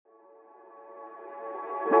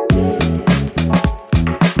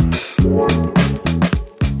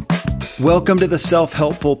Welcome to the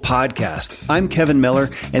Self-Helpful Podcast. I'm Kevin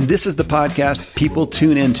Miller, and this is the podcast people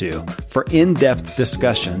tune into for in-depth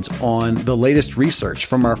discussions on the latest research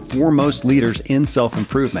from our foremost leaders in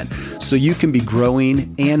self-improvement, so you can be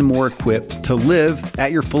growing and more equipped to live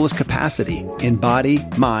at your fullest capacity in body,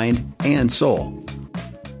 mind, and soul.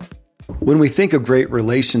 When we think of great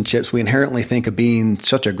relationships, we inherently think of being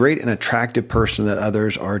such a great and attractive person that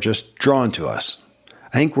others are just drawn to us.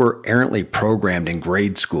 I think we're errantly programmed in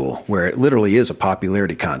grade school, where it literally is a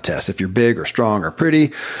popularity contest. If you're big or strong or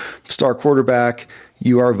pretty, star quarterback,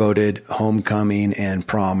 you are voted homecoming and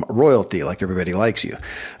prom royalty, like everybody likes you.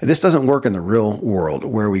 This doesn't work in the real world,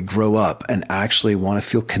 where we grow up and actually want to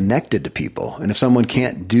feel connected to people. And if someone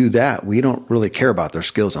can't do that, we don't really care about their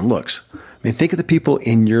skills and looks. I mean, think of the people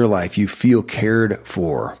in your life you feel cared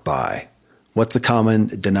for by. What's the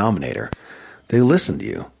common denominator? They listen to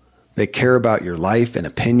you. They care about your life and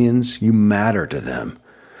opinions. You matter to them.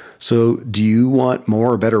 So do you want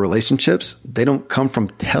more or better relationships? They don't come from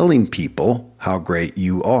telling people how great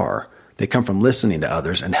you are. They come from listening to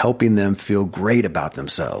others and helping them feel great about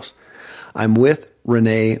themselves. I'm with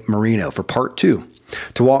Renée Marino for part 2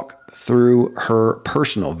 to walk through her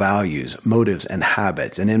personal values, motives, and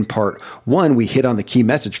habits. And in part 1, we hit on the key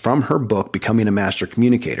message from her book, Becoming a Master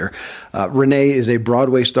Communicator. Renée is a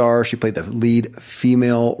Broadway star. She played the lead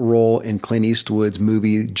female role in Clint Eastwood's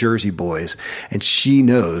movie Jersey Boys, and she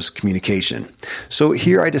knows communication. So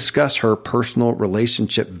here I discuss her personal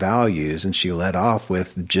relationship values, and she led off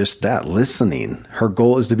with just that, listening. Her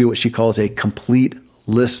goal is to be what she calls a complete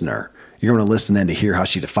listener. You're going to listen then to hear how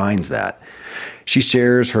she defines that. She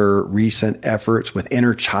shares her recent efforts with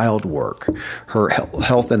inner child work. Her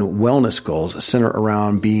health and wellness goals center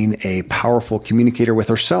around being a powerful communicator with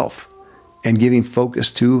herself and giving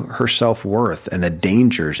focus to her self-worth and the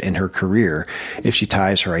dangers in her career if she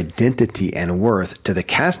ties her identity and worth to the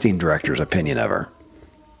casting director's opinion of her.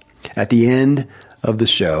 At the end of the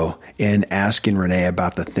show, in asking Renée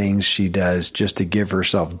about the things she does just to give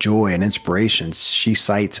herself joy and inspiration, she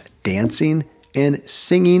cites dancing and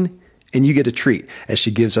singing, and you get a treat as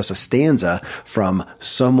she gives us a stanza from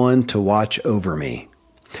Someone to Watch Over Me.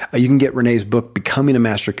 You can get Renée's book, Becoming a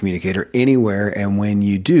Master Communicator, anywhere, and when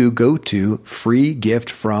you do, go to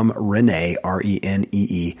freegiftfromrenee,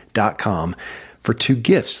 RENEE.com, for 2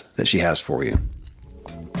 gifts that she has for you.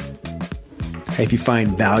 Hey, if you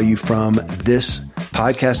find value from this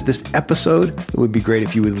podcast, this episode, it would be great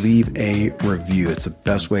if you would leave a review. It's the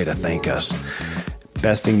best way to thank us.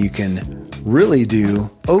 Best thing you can really do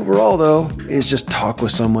overall, though, is just talk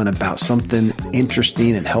with someone about something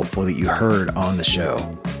interesting and helpful that you heard on the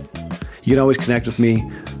show. You can always connect with me.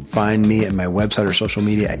 Find me at my website or social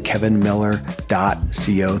media at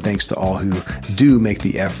kevinmiller.co. Thanks to all who do make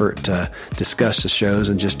the effort to discuss the shows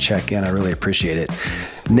and just check in. I really appreciate it.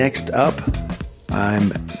 Next up, I'm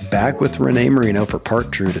back with Renée Marino for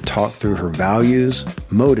part 2 to talk through her values,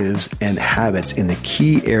 motives, and habits in the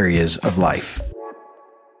key areas of life.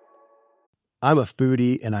 I'm a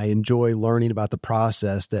foodie, and I enjoy learning about the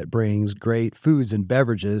process that brings great foods and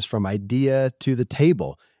beverages from idea to the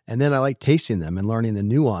table. And then I like tasting them and learning the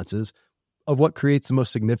nuances of what creates the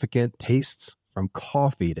most significant tastes, from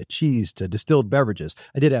coffee to cheese to distilled beverages.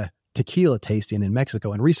 I did a tequila tasting in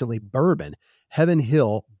Mexico, and recently bourbon. Heaven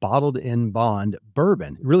Hill Bottled in Bond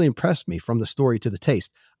Bourbon really impressed me from the story to the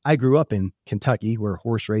taste. I grew up in Kentucky, where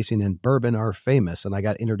horse racing and bourbon are famous, and I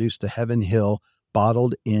got introduced to Heaven Hill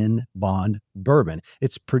Bottled in Bond Bourbon.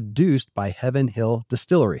 It's produced by Heaven Hill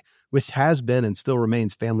Distillery, which has been and still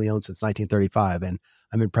remains family-owned since 1935. And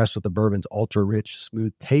I'm impressed with the bourbon's ultra-rich,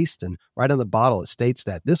 smooth taste. And right on the bottle, it states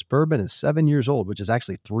that this bourbon is 7 years old, which is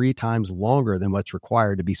actually 3 times longer than what's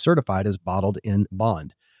required to be certified as bottled in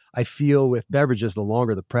bond. I feel with beverages, the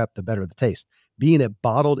longer the prep, the better the taste. Being a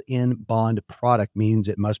bottled in bond product means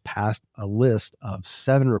it must pass a list of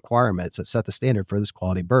 7 requirements that set the standard for this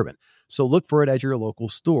quality bourbon. So look for it at your local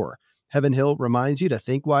store. Heaven Hill reminds you to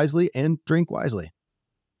think wisely and drink wisely.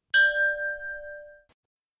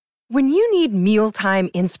 When you need mealtime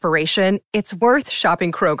inspiration, it's worth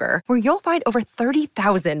shopping Kroger, where you'll find over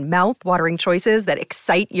 30,000 mouth-watering choices that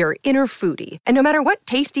excite your inner foodie. And no matter what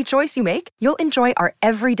tasty choice you make, you'll enjoy our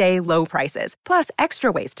everyday low prices, plus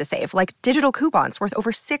extra ways to save, like digital coupons worth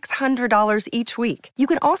over $600 each week. You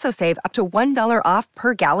can also save up to $1 off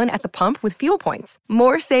per gallon at the pump with fuel points.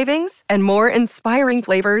 More savings and more inspiring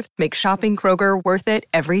flavors make shopping Kroger worth it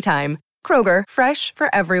every time. Kroger, fresh for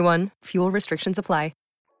everyone. Fuel restrictions apply.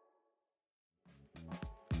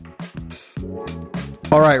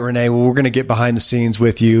 All right, Renee. Well, we're going to get behind the scenes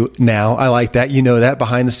with you now. I like that. You know that,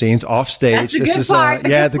 behind the scenes, off stage. That's the good part.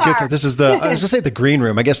 The good part. This is I was going to say the green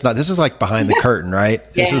room. I guess not. This is like behind the curtain, right?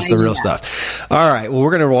 This is the real stuff. All right. Well,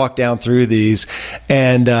 we're going to walk down through these,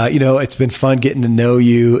 and it's been fun getting to know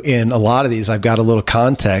you in a lot of these. I've got a little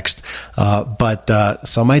context, but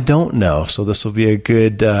some I don't know. So this will be a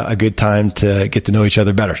good time to get to know each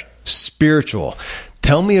other better. Spiritual.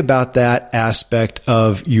 Tell me about that aspect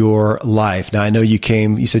of your life. Now, I know you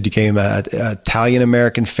said you came an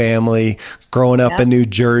Italian-American family, growing up in New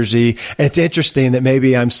Jersey. And it's interesting that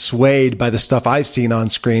maybe I'm swayed by the stuff I've seen on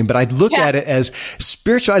screen, but I'd look at it as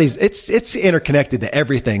spirituality. It's interconnected to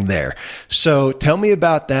everything there. So tell me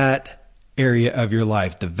about that area of your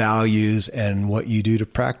life, the values and what you do to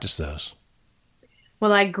practice those.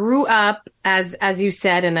 Well, I grew up, as you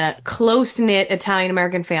said, in a close-knit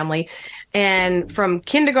Italian-American family. And from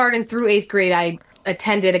kindergarten through 8th grade, I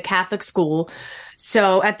attended a Catholic school.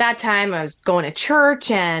 So at that time, I was going to church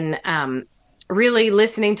and really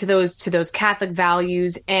listening to those Catholic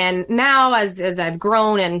values. And now, as I've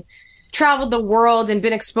grown and traveled the world and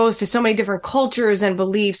been exposed to so many different cultures and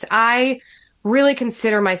beliefs, I really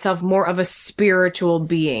consider myself more of a spiritual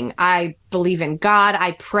being. I believe in God.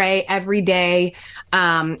 I pray every day.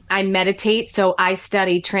 I meditate. So I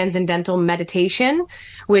study transcendental meditation,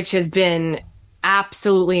 which has been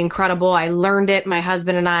absolutely incredible. I learned it, my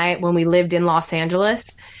husband and I, when we lived in Los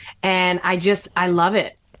Angeles. And I love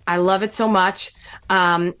it. I love it so much.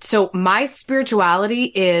 So my spirituality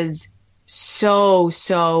is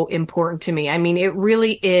so important to me. I mean, it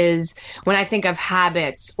really is. When I think of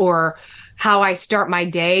habits or how I start my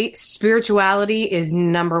day, spirituality is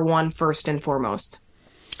number one, first and foremost.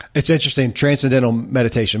 It's interesting. Transcendental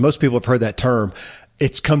meditation. Most people have heard that term.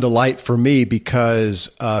 It's come to light for me because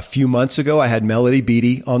a few months ago, I had Melody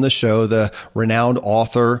Beattie on the show, the renowned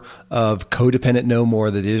author of Codependent No More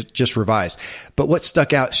that is just revised. But what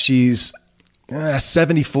stuck out, she's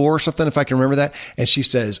 74 or something, if I can remember that. And she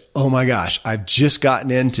says, oh my gosh, I've just gotten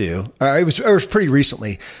into, it was pretty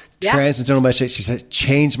recently, transcendental meditation. She said,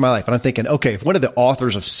 changed my life. And I'm thinking, okay, if one of the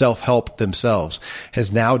authors of self-help themselves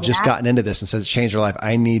has now just gotten into this and says it changed her life,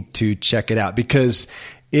 I need to check it out because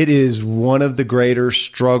it is one of the greater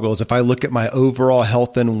struggles. If I look at my overall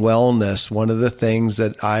health and wellness, one of the things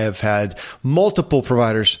that I have had multiple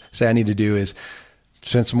providers say I need to do is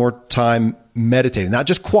spend some more time meditating, not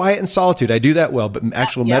just quiet and solitude. I do that well, but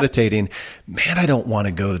actual meditating, man, I don't want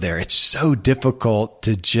to go there. It's so difficult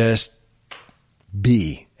to just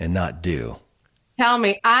be and not do. Tell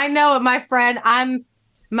me. I know it, my friend.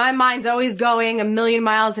 My mind's always going a million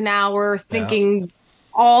miles an hour, thinking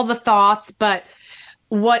all the thoughts. But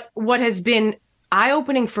what has been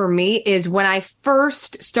eye-opening for me is when I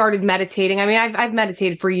first started meditating. I mean, I've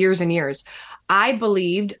meditated for years and years. I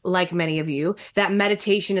believed, like many of you, that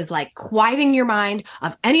meditation is like quieting your mind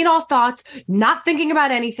of any and all thoughts, not thinking about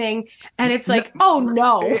anything. And it's like, oh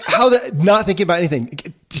no. How that, not thinking about anything?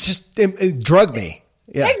 It drug me.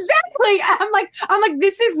 Yeah. Exactly. I'm like,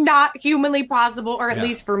 this is not humanly possible, or at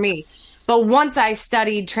least for me. But once I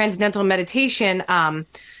studied transcendental meditation, the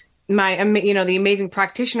amazing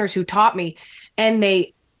practitioners who taught me, and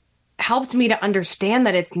they helped me to understand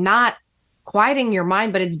that it's not quieting your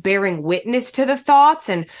mind, but it's bearing witness to the thoughts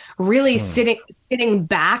and really sitting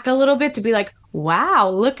back a little bit to be like, wow,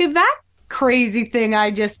 look at that crazy thing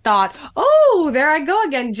I just thought. Oh, there I go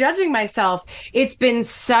again, judging myself. It's been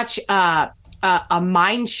such a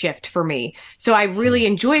mind shift for me. So I really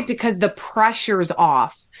enjoy it because the pressure's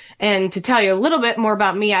off. And to tell you a little bit more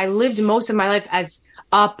about me, I lived most of my life as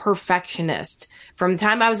a perfectionist. From the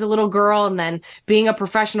time I was a little girl and then being a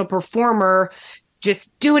professional performer,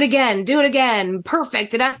 just do it again,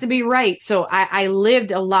 perfect. It has to be right. So I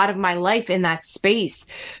lived a lot of my life in that space.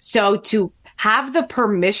 So to have the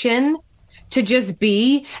permission to just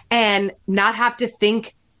be and not have to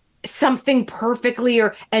think something perfectly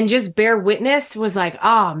and just bear witness was like,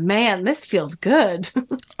 oh man, this feels good.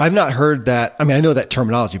 I've not heard that. I mean, I know that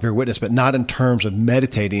terminology, bear witness, but not in terms of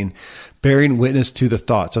meditating, bearing witness to the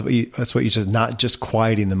thoughts. That's what you said, not just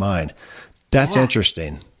quieting the mind. That's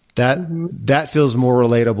interesting. That feels more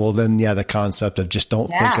relatable than the concept of just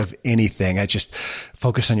don't think of anything. I just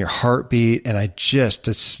focus on your heartbeat and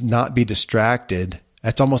to not be distracted.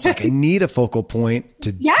 That's almost like I need a focal point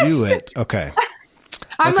to do it. Okay.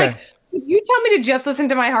 I'm like, if you tell me to just listen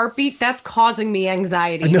to my heartbeat, that's causing me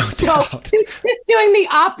anxiety. No doubt. So it's doing the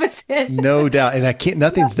opposite. No doubt. And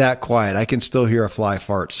nothing's that quiet. I can still hear a fly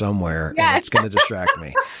fart somewhere and it's going to distract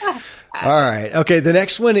me. All right. Okay. The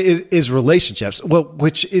next one is relationships. Well,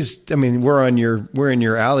 which is, I mean, we're in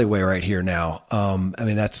your alleyway right here now. I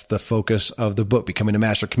mean, that's the focus of the book, Becoming a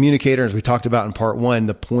Master Communicator. As we talked about in part 1,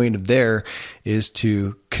 the point of there is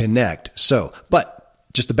to connect. So, but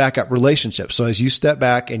just to back up, relationships. So as you step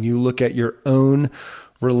back and you look at your own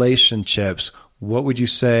relationships, what would you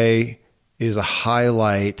say is a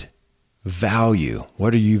highlight value? What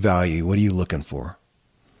do you value? What are you looking for?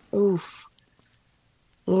 Oof.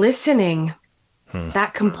 Listening.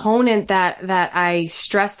 That component that I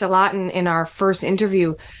stressed a lot in our first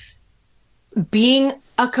interview, being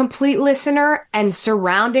a complete listener and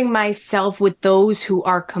surrounding myself with those who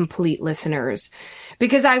are complete listeners.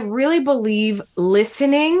 Because I really believe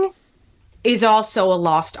listening is also a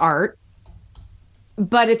lost art,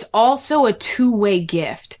 but it's also a two-way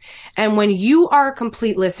gift. And when you are a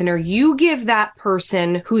complete listener, you give that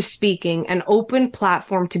person who's speaking an open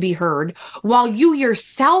platform to be heard, while you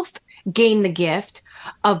yourself gain the gift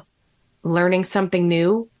of learning something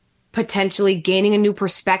new, potentially gaining a new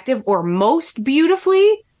perspective, or most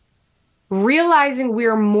beautifully, realizing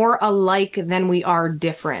we're more alike than we are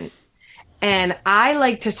different. And I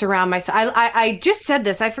like to surround myself. I just said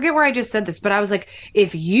this. I forget where I just said this, but I was like,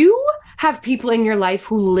 if you have people in your life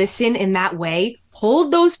who listen in that way,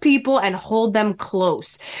 hold those people and hold them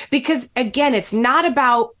close. Because again, it's not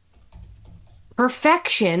about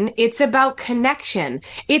perfection. It's about connection.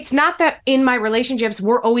 It's not that in my relationships,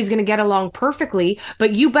 we're always going to get along perfectly,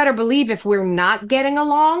 but you better believe if we're not getting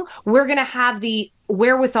along, we're going to have the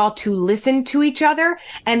wherewithal to listen to each other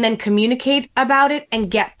and then communicate about it and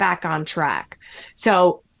get back on track.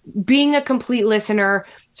 So being a complete listener,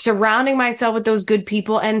 surrounding myself with those good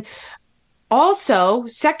people. And also,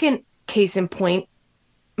 second case in point,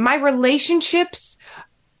 my relationships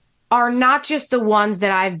are not just the ones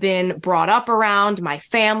that I've been brought up around, my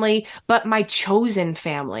family, but my chosen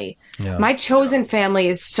family. Yeah. My chosen family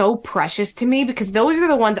is so precious to me because those are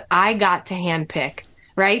the ones I got to handpick,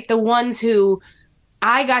 right? The ones who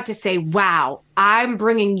I got to say, wow, I'm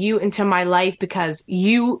bringing you into my life because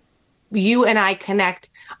you and I connect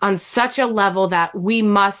on such a level that we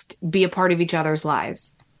must be a part of each other's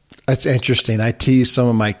lives. That's interesting. I tease some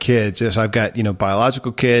of my kids. So I've got,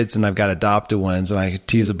 biological kids and I've got adopted ones, and I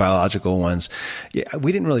tease the biological ones. Yeah,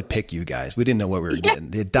 we didn't really pick you guys. We didn't know what we were getting.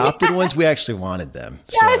 The adopted ones, we actually wanted them.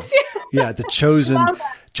 Yes. So, yeah, the chosen.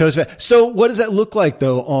 So what does that look like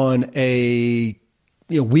though on a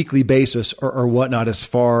weekly basis or whatnot, as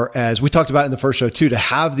far as we talked about in the first show too, to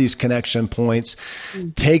have these connection points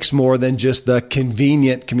takes more than just the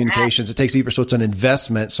convenient communications. Yes. It takes deeper. So it's an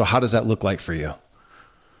investment. So how does that look like for you?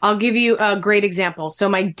 I'll give you a great example. So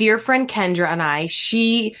my dear friend Kendra and I,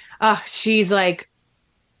 she's like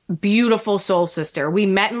beautiful soul sister. We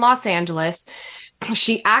met in Los Angeles.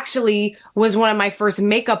 She actually was one of my first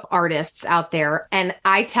makeup artists out there. And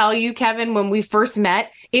I tell you, Kevin, when we first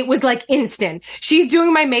met, it was like instant. She's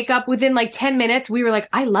doing my makeup within like 10 minutes. We were like,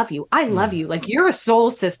 I love you. I love you. Like, you're a soul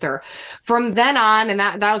sister. From then on, and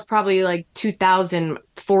that was probably like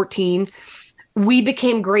 2014, we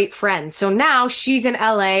became great friends. So now she's in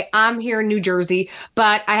LA, I'm here in New Jersey,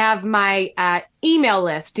 but I have my email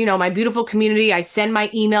list, my beautiful community. I send my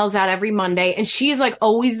emails out every Monday, and she is like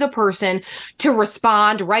always the person to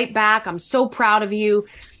respond right back. I'm so proud of you.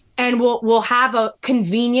 And we'll have a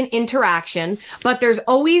convenient interaction, but there's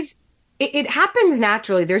always, it happens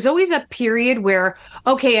naturally. There's always a period where,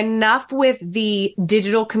 okay, enough with the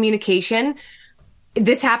digital communication.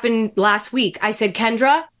 This happened last week. I said,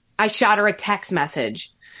 Kendra, I shot her a text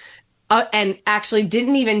message and actually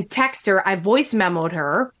didn't even text her. I voice memoed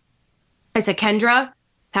her. I said, Kendra,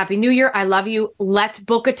 Happy New Year. I love you. Let's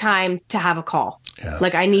book a time to have a call. Yeah.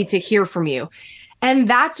 Like, I need to hear from you. And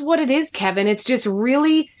that's what it is, Kevin. It's just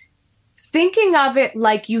really thinking of it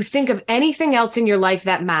like you think of anything else in your life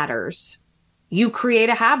that matters. You create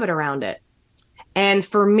a habit around it. And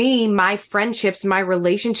for me, my friendships, my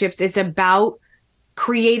relationships, it's about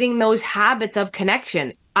creating those habits of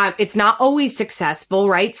connection. It's not always successful,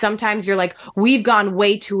 right? Sometimes you're like, we've gone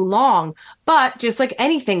way too long. But just like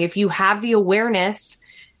anything, if you have the awareness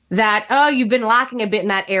that, you've been lacking a bit in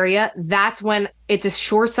that area, that's when it's a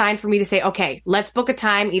sure sign for me to say, okay, let's book a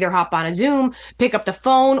time, either hop on a Zoom, pick up the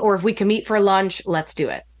phone, or if we can meet for lunch, let's do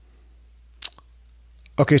it.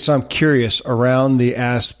 Okay, so I'm curious around the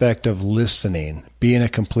aspect of listening, being a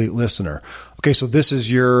complete listener. Okay, so this is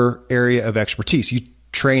your area of expertise. You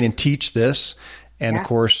train and teach this. And of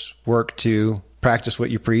course, work to practice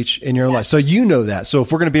what you preach in your life. So you know that. So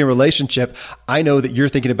if we're going to be in a relationship, I know that you're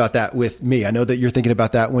thinking about that with me. I know that you're thinking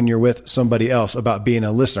about that when you're with somebody else, about being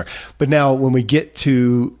a listener. But now when we get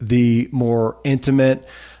to the more intimate,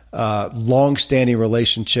 long-standing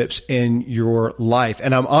relationships in your life.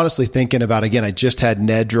 And I'm honestly thinking about, again, I just had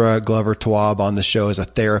Nedra Glover-Tawwab on the show as a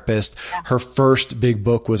therapist. Her first big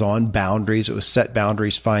book was on boundaries. It was Set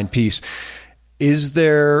Boundaries, Find Peace. Is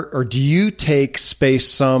there, or do you take space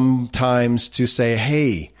sometimes to say,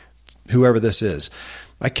 hey, whoever this is,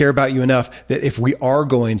 I care about you enough that if we are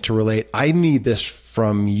going to relate, I need this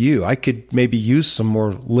from you. I could maybe use some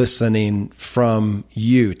more listening from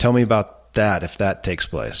you. Tell me about that if that takes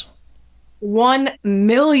place.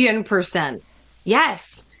 1,000,000%.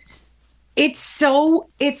 Yes. It's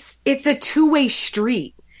a two-way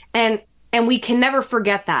street. And we can never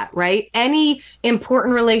forget that, right? Any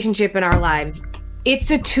important relationship in our lives,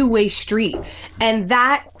 it's a two-way street. And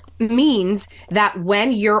that means that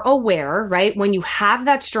when you're aware, right, when you have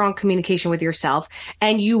that strong communication with yourself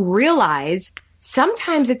and you realize,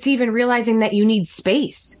 sometimes it's even realizing that you need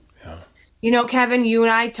space. Yeah. You know, Kevin, you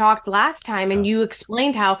and I talked last time and you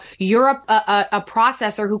explained how you're a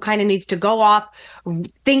processor who kind of needs to go off,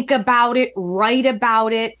 think about it, write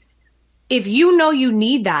about it. If you know you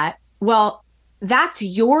need that, well, that's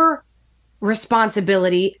your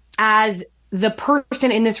responsibility as the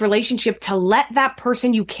person in this relationship to let that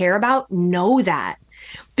person you care about know that.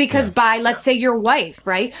 Because by, let's say, your wife,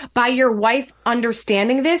 right? By your wife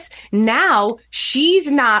understanding this, now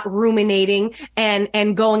she's not ruminating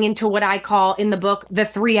and going into what I call in the book, the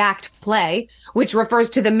 3-act play, which refers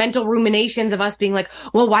to the mental ruminations of us being like,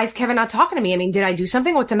 well, why is Kevin not talking to me? I mean, did I do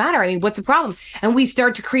something? What's the matter? I mean, what's the problem? And we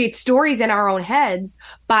start to create stories in our own heads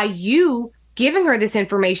by you giving her this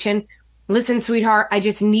information. Listen, sweetheart, I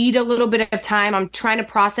just need a little bit of time. I'm trying to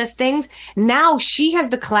process things. Now she has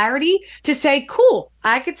the clarity to say, cool,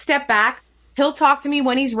 I could step back. He'll talk to me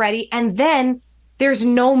when he's ready. And then there's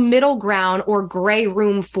no middle ground or gray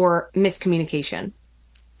room for miscommunication.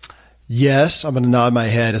 Yes, I'm going to nod my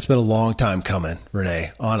head. It's been a long time coming,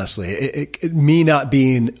 Renee, honestly. Me not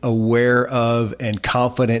being aware of and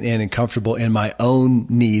confident in and comfortable in my own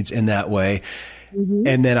needs in that way. Mm-hmm.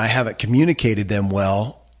 And then I haven't communicated them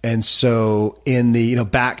well. And so in the,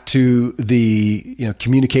 back to the,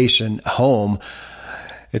 communication home,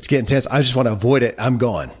 it's getting tense. I just want to avoid it. I'm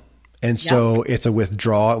gone. And so it's a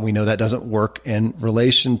withdrawal. And we know that doesn't work in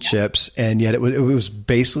relationships. And yet it was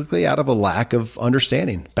basically out of a lack of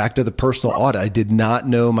understanding. Back to the personal audit. I did not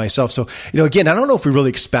know myself. So, again, I don't know if we really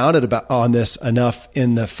expounded on this enough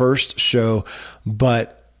in the first show,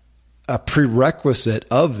 but a prerequisite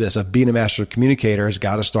of this, of being a master communicator, has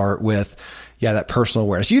got to start with, that personal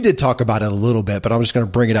awareness. You did talk about it a little bit, but I'm just going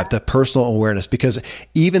to bring it up, the personal awareness, because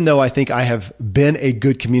even though I think I have been a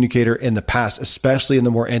good communicator in the past, especially in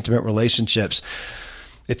the more intimate relationships,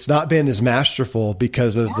 it's not been as masterful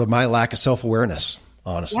because of my lack of self-awareness,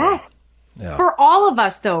 honestly. Yes. Yeah. For all of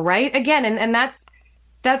us though, right? Again, and that's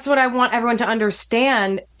what I want everyone to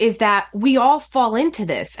understand, is that we all fall into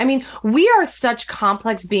this. I mean, we are such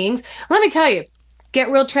complex beings. Let me tell you,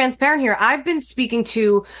 get real transparent here. I've been speaking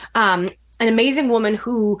to an amazing woman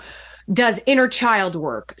who does inner child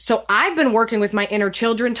work. So I've been working with my inner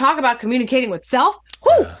children. Talk about communicating with self.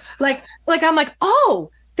 Whew! Like I'm like, oh,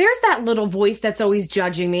 there's that little voice that's always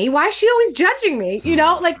judging me. Why is she always judging me?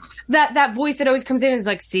 Like that voice that always comes in and is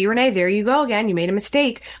like, see, Renee, there you go again. You made a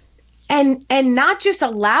mistake. And not just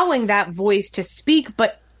allowing that voice to speak,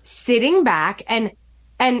 but sitting back and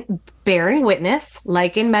bearing witness,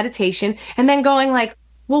 like in meditation, and then going like,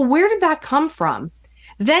 well, where did that come from?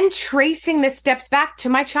 Then tracing the steps back to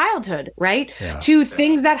my childhood, right? Yeah. To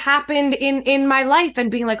things that happened in my life,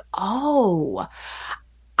 and being like, oh,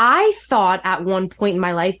 I thought at one point in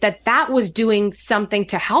my life that was doing something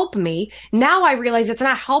to help me. Now I realize it's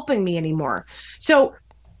not helping me anymore. So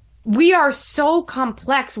we are so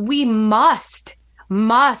complex. We must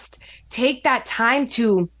take that time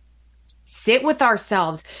to sit with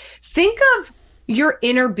ourselves. Think of your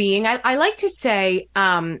inner being. I like to say,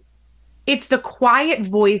 it's the quiet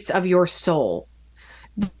voice of your soul.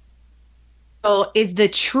 Soul is the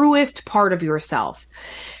truest part of yourself.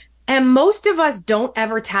 And most of us don't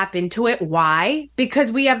ever tap into it. Why?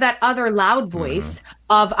 Because we have that other loud voice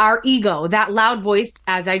of our ego, that loud voice,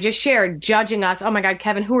 as I just shared, judging us. Oh my God,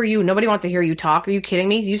 Kevin, who are you? Nobody wants to hear you talk. Are you kidding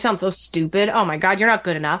me? You sound so stupid. Oh my God, you're not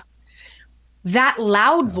good enough. That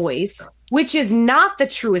loud voice, which is not the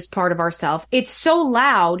truest part of ourselves. It's so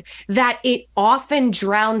loud that it often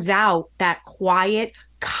drowns out that quiet,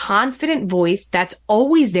 confident voice that's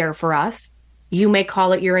always there for us. You may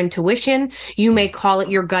call it your intuition. You may call it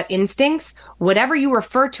your gut instincts. Whatever you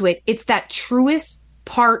refer to it, it's that truest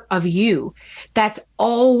part of you that's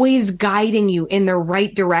always guiding you in the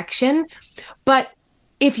right direction. But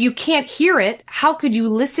if you can't hear it, how could you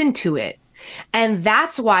listen to it? And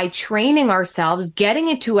that's why training ourselves, getting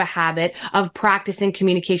into a habit of practicing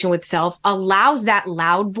communication with self allows that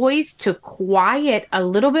loud voice to quiet a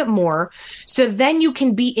little bit more. So then you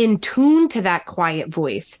can be in tune to that quiet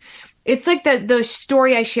voice. It's like the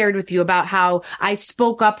story I shared with you about how I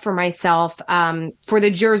spoke up for myself for the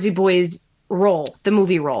Jersey Boys role, the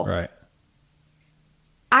movie role. Right.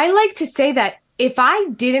 I like to say that if I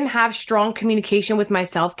didn't have strong communication with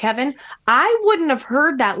myself, Kevin, I wouldn't have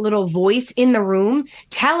heard that little voice in the room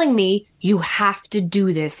telling me, you have to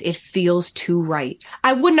do this. It feels too right.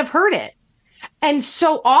 I wouldn't have heard it. And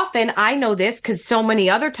so often, I know this because so many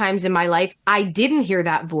other times in my life, I didn't hear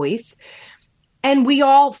that voice. And we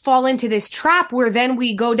all fall into this trap where then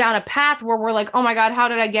we go down a path where we're like, oh my God, how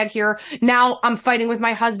did I get here? Now I'm fighting with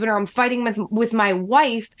my husband or I'm fighting with my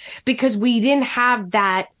wife because we didn't have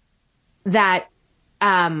that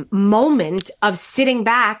moment of sitting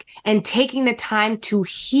back and taking the time to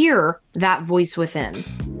hear that voice within.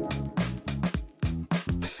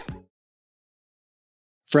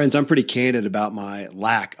 Friends, I'm pretty candid about my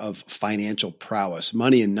lack of financial prowess.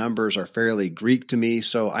 Money and numbers are fairly Greek to me,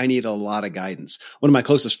 so I need a lot of guidance. One of my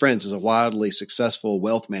closest friends is a wildly successful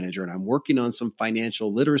wealth manager, and I'm working on some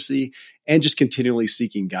financial literacy and just continually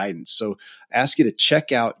seeking guidance. So I ask you to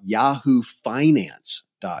check out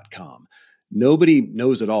yahoofinance.com. Nobody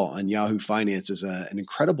knows it all on Yahoo Finance is an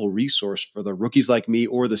incredible resource for the rookies like me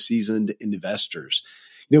or the seasoned investors.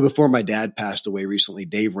 Before my dad passed away recently,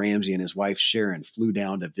 Dave Ramsey and his wife Sharon flew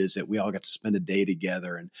down to visit. We all got to spend a day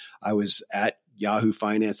together, and I was at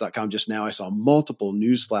yahoofinance.com just now. I saw multiple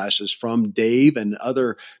news flashes from Dave and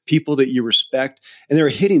other people that you respect, and they were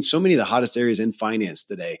hitting so many of the hottest areas in finance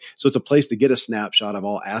today. So it's a place to get a snapshot of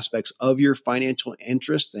all aspects of your financial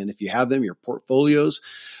interests, and if you have them, your portfolios.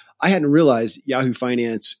 I hadn't realized Yahoo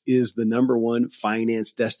Finance is the #1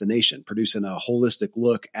 finance destination, producing a holistic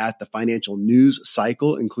look at the financial news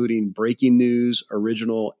cycle, including breaking news,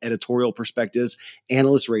 original editorial perspectives,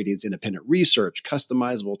 analyst ratings, independent research,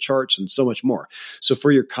 customizable charts, and so much more. So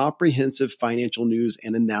for your comprehensive financial news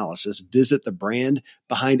and analysis, visit the brand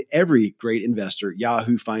behind every great investor,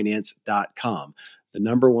 yahoofinance.com, the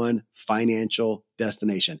 #1 financial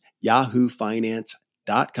destination,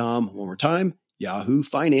 yahoofinance.com. One more time,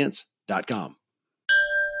 yahoofinance.com.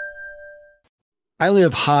 I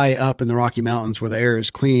live high up in the Rocky Mountains where the air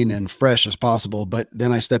is clean and fresh as possible, but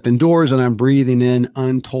then I step indoors and I'm breathing in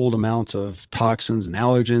untold amounts of toxins and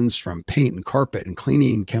allergens from paint and carpet and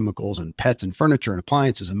cleaning chemicals and pets and furniture and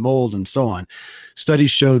appliances and mold and so on.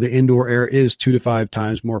 Studies show the indoor air is 2 to 5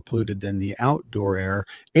 times more polluted than the outdoor air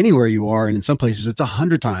anywhere you are, and in some places it's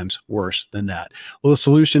 100 times worse than that. Well, the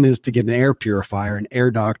solution is to get an air purifier, and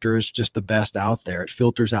Air Doctor is just the best out there. It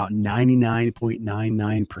filters out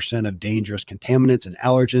 99.99% of dangerous contaminants and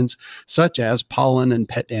allergens, such as pollen and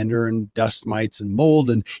pet dander and dust mites and mold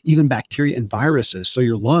and even bacteria and viruses, so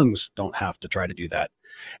your lungs don't have to try to do that.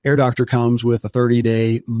 Air Doctor comes with a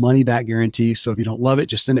 30-day money-back guarantee, so if you don't love it,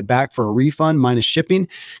 just send it back for a refund minus shipping.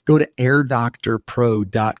 Go to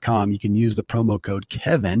airdoctorpro.com. You can use the promo code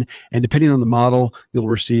Kevin, and depending on the model, you'll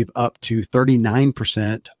receive up to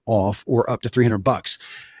 39% off or up to $300.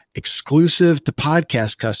 Exclusive to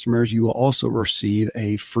podcast customers, you will also receive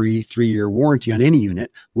a free 3-year warranty on any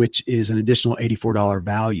unit, which is an additional $84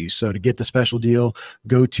 value. So to get the special deal,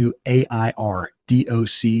 go to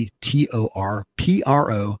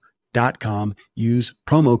airdoctorpro.com. Use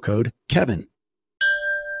promo code Kevin.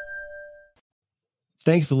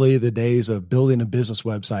 Thankfully, the days of building a business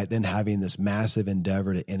website, then having this massive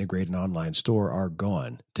endeavor to integrate an online store are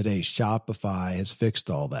gone. Today, Shopify has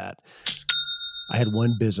fixed all that. I had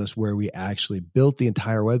one business where we actually built the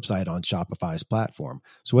entire website on Shopify's platform.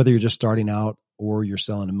 So whether you're just starting out or you're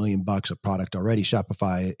selling $1 million of product already,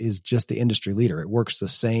 Shopify is just the industry leader. It works the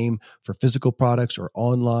same for physical products or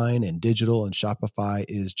online and digital, and Shopify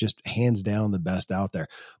is just hands down the best out there.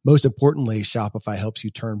 Most importantly, Shopify helps you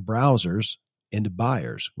turn browsers into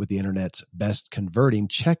buyers with the internet's best converting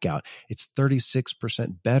checkout. It's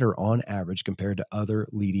 36% better on average compared to other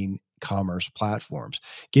leading commerce platforms.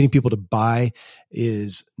 Getting people to buy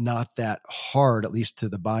is not that hard, at least to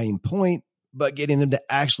the buying point, but getting them to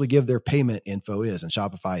actually give their payment info is, and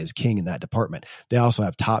Shopify is king in that department. They also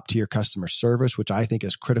have top tier customer service, which I think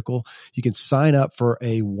is critical. You can sign up for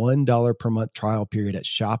a $1 per month trial period at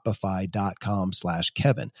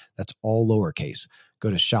shopify.com/Kevin. That's all lowercase. Go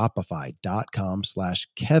to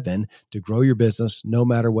shopify.com/Kevin to grow your business no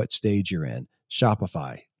matter what stage you're in.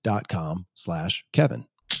 Shopify.com/Kevin.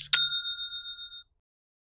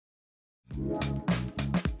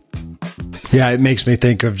 Yeah, it makes me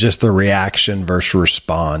think of just the reaction versus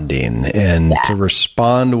responding. And to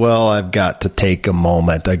respond well, I've got to take a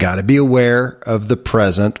moment. I got to be aware of the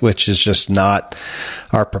present, which is just not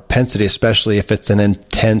our propensity, especially if it's an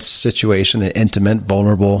intense situation, an intimate,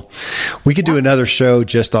 vulnerable. We could do another show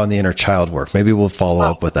just on the inner child work. Maybe we'll follow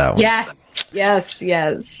up with that one.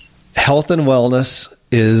 Yes. Health and wellness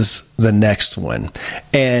is the next one.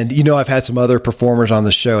 And, I've had some other performers on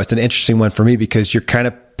the show. It's an interesting one for me because you're kind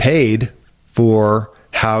of paid for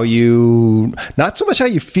how you, not so much how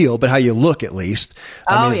you feel, but how you look at least,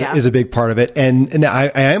 is a big part of it. And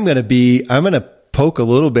I'm going to poke a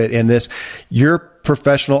little bit in this. You're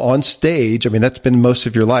professional on stage. I mean, that's been most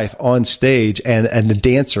of your life on stage and a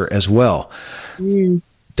dancer as well.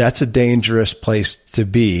 That's a dangerous place to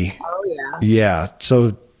be. Oh yeah. Yeah.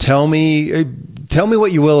 So tell me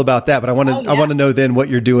what you will about that, but I want to know then what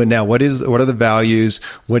you're doing now. What are the values?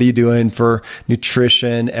 What are you doing for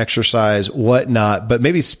nutrition, exercise, whatnot? But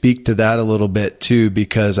maybe speak to that a little bit too,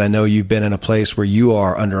 because I know you've been in a place where you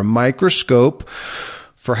are under a microscope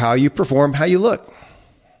for how you perform, how you look.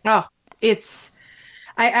 Oh,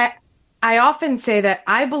 I often say that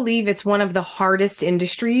I believe it's one of the hardest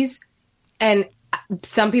industries, and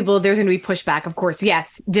some people, there's going to be pushback, of course.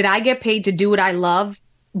 Yes. Did I get paid to do what I love?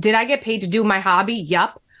 Did I get paid to do my hobby?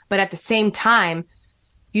 Yup. But at the same time,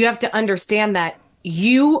 you have to understand that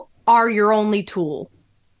you are your only tool,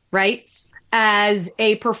 right? As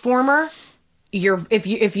a performer,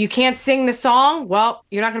 if you can't sing the song, well,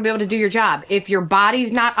 you're not going to be able to do your job. If your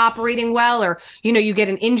body's not operating well, or, you get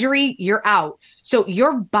an injury, you're out. So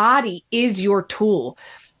your body is your tool.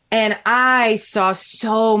 And I saw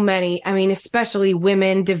so many, especially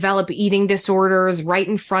women develop eating disorders right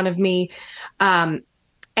in front of me.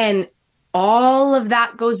 And all of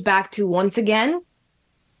that goes back to, once again,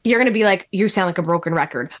 you're going to be like, you sound like a broken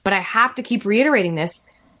record, but I have to keep reiterating this.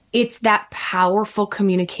 It's that powerful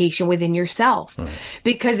communication within yourself.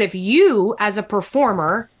 Because if you, as a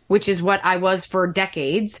performer, which is what I was for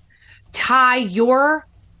decades, tie your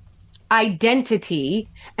identity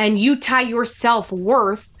and you tie your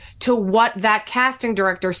self-worth to what that casting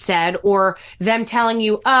director said, or them telling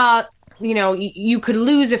you, you could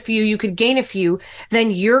lose a few, you could gain a few,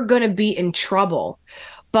 then you're going to be in trouble.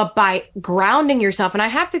 But by grounding yourself, and I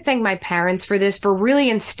have to thank my parents for this, for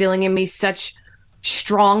really instilling in me such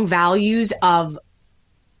strong values of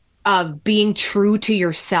being true to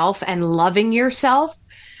yourself and loving yourself.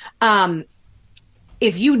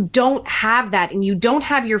 If you don't have that and you don't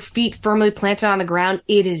have your feet firmly planted on the ground,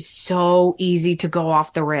 it is so easy to go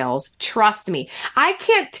off the rails. Trust me. I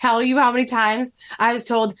can't tell you how many times I was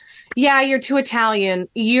told, yeah, you're too Italian.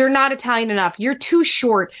 You're not Italian enough. You're too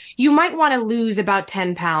short. You might want to lose about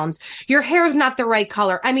 10 pounds. Your hair's not the right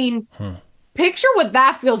color. Picture what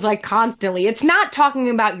that feels like constantly. It's not talking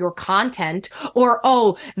about your content or,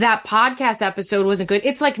 oh, that podcast episode wasn't good.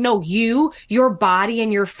 It's like, no, your body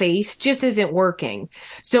and your face just isn't working.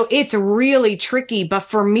 So it's really tricky. But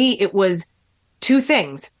for me, it was two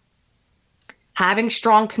things: having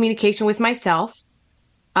strong communication with myself,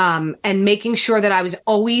 and making sure that I was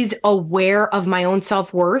always aware of my own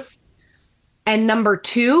self-worth. And number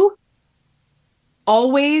two,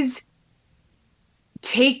 always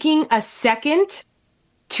taking a second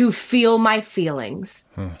to feel my feelings.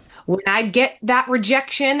 When I'd get that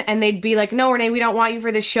rejection and they'd be like, no, Renée, we don't want you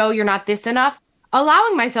for this show. You're not this enough.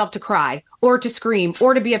 Allowing myself to cry or to scream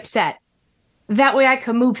or to be upset. That way I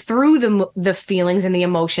can move through the feelings and the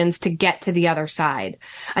emotions to get to the other side.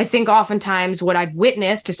 I think oftentimes what I've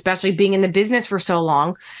witnessed, especially being in the business for so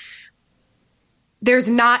long, there's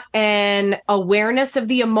not an awareness of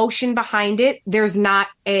the emotion behind it. There's not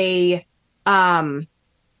a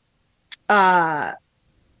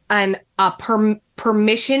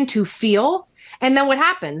permission to feel. And then what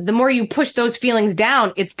happens? The more you push those feelings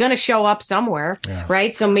down, it's going to show up somewhere,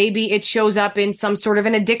 right? So maybe it shows up in some sort of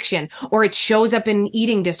an addiction, or it shows up in an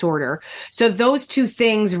eating disorder. So those two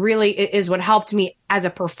things really is what helped me as a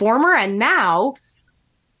performer. And now,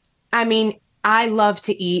 I love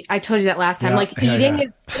to eat. I told you that last time. Eating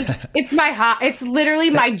is, it's my it's literally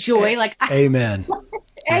my joy. Amen.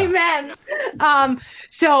 Amen.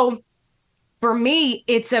 So for me,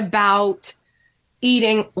 it's about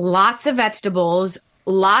eating lots of vegetables,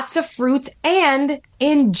 lots of fruits, and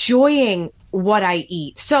enjoying what I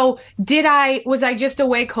eat. So was I just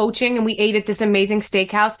away coaching and we ate at this amazing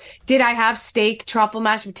steakhouse? Did I have steak, truffle,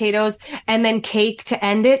 mashed potatoes, and then cake to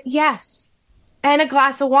end it? Yes. And a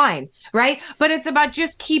glass of wine, right? But it's about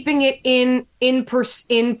just keeping it in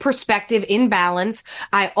perspective, in balance.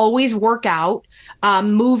 I always work out.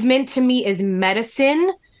 Movement to me is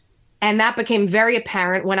medicine. And that became very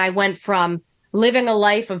apparent when I went from living a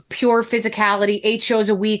life of pure physicality, 8 shows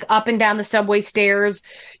a week, up and down the subway stairs,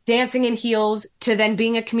 dancing in heels, to then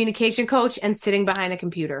being a communication coach and sitting behind a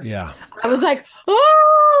computer. Yeah. I was like,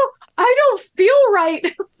 oh, I don't feel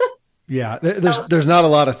right. Yeah. There's not a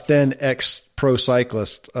lot of thin ex-pro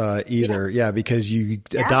cyclists either. Yeah. Because you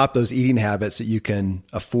adopt those eating habits that you can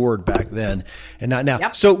afford back then and not now.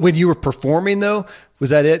 Yep. So when you were performing though, was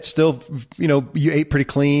that it? Still, you ate pretty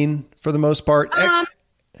clean for the most part?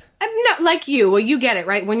 I'm not like you. Well, you get it,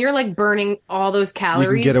 right? When you're like burning all those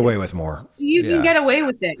calories, you can get away with more. You can get away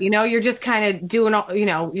with it. You're just kind of doing all,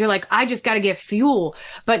 you're like, I just got to get fuel.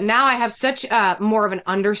 But now I have such more of an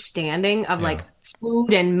understanding of like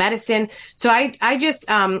food and medicine. So I just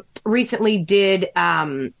recently did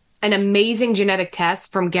an amazing genetic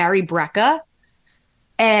test from Gary Brecka.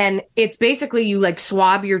 And it's basically you like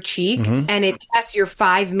swab your cheek and it tests your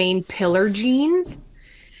 5 main pillar genes.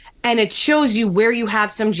 And it shows you where you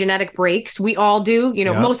have some genetic breaks. We all do.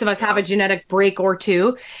 Most of us have a genetic break or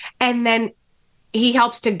two. And then he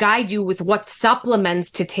helps to guide you with what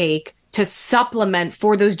supplements to take to supplement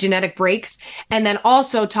for those genetic breaks. And then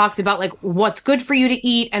also talks about like what's good for you to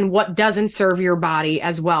eat and what doesn't serve your body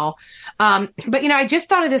as well. But I just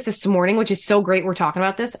thought of this morning, which is so great. We're talking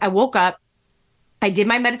about this. I woke up, I did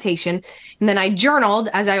my meditation, and then I journaled,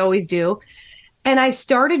 as I always do. And I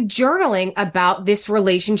started journaling about this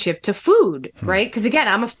relationship to food, right? Because again,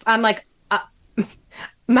 I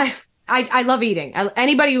love eating.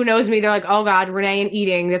 Anybody who knows me, they're like, oh God, Renee and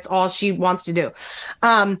eating, that's all she wants to do.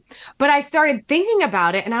 But I started thinking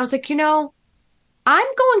about it and I was like, I'm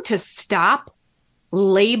going to stop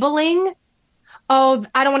labeling, oh,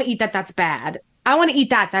 I don't want to eat that, that's bad. I want to eat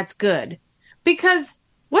that, that's good. Because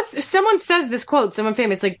someone says this quote, someone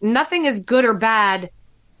famous, like nothing is good or bad.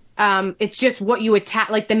 It's just what you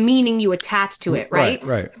attach, like the meaning you attach to it, right?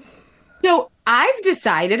 Right. So I've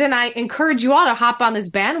decided, and I encourage you all to hop on this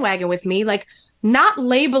bandwagon with me, like not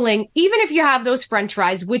labeling, even if you have those French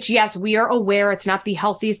fries, which yes, we are aware it's not the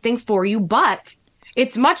healthiest thing for you, but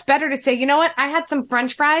it's much better to say, you know what, I had some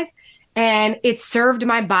French fries and it served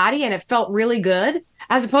my body and it felt really good,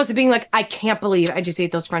 as opposed to being like, I can't believe I just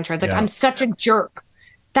ate those French fries. Like I'm such a jerk.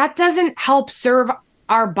 That doesn't help serve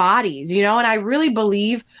our bodies, and I really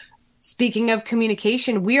believe, speaking of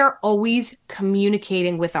communication, we are always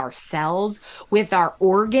communicating with our cells, with our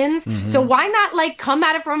organs. So why not like come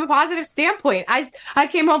at it from a positive standpoint? I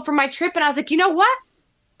came home from my trip and I was like, you know what?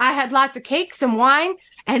 I had lots of cake, some wine,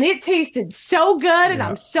 and it tasted so good. And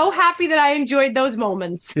I'm so happy that I enjoyed those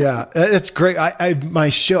moments. Yeah, it's great. My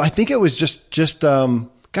show, I think it was just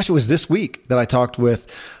it was this week that I talked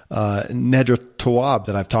with Nedra Tawwab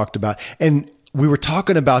that I've talked about. And we were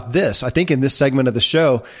talking about this, I think in this segment of the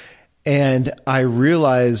show. And I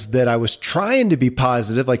realized that I was trying to be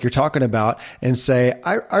positive, like you're talking about, and say,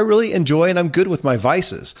 I really enjoy and I'm good with my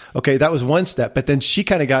vices. Okay, that was one step. But then she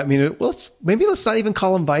kind of got me to, well, maybe let's not even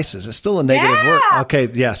call them vices. It's still a negative word. Okay,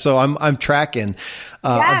 yeah. So I'm tracking.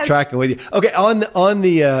 I'm tracking with you. Okay, on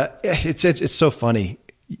the it's so funny.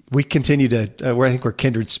 We continue to, I think we're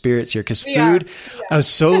kindred spirits here, because food,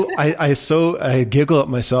 I giggle at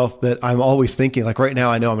myself that I'm always thinking, like right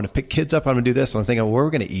now, I know I'm going to pick kids up, I'm going to do this, and I'm thinking, well, what are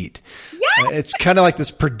we going to eat? Yes! It's kind of like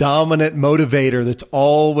this predominant motivator that's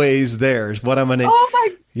always there is what I'm going to. Oh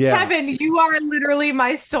my, Kevin, you are literally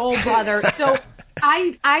my soul brother. So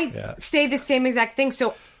I say the same exact thing.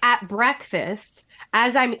 So at breakfast,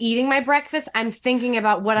 as I'm eating my breakfast, I'm thinking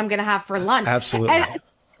about what I'm going to have for lunch. Absolutely. And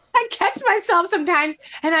I catch myself sometimes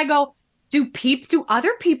and I go, do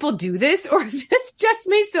other people do this, or is this just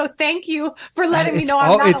me? So thank you for letting me know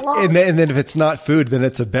I'm not alone. And then if it's not food, then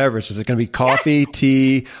it's a beverage. Is it going to be coffee,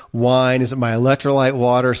 tea, wine? Is it my electrolyte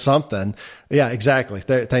water, something? Yeah, exactly.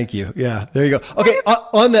 Thank you. Yeah, there you go. Okay.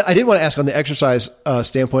 I did want to ask on the exercise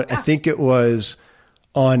standpoint. I think it was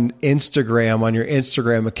on Instagram, on your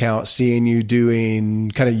Instagram account, seeing you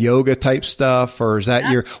doing kind of yoga type stuff, or is that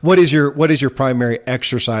what is your primary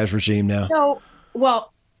exercise regime now? So,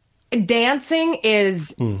 well, dancing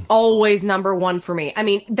is always number one for me. I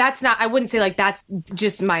mean, I wouldn't say like that's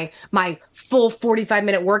just my full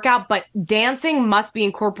 45-minute workout, but dancing must be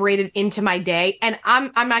incorporated into my day. And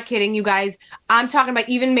I'm not kidding you guys. I'm talking about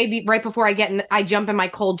even maybe right before I jump in my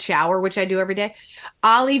cold shower, which I do every day.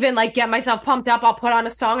 I'll even like get myself pumped up. I'll put on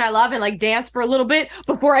a song I love and like dance for a little bit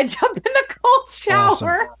before I jump in the cold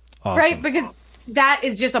shower. Awesome. Right? Because that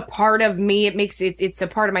is just a part of me. It's a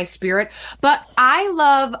part of my spirit. But I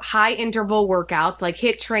love high interval workouts, like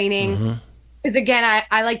HIIT training. Because again,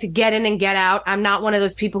 I like to get in and get out. I'm not one of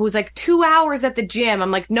those people who's like 2 hours at the gym.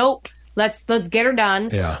 I'm like, nope, let's get her done.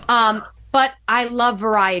 Yeah. But I love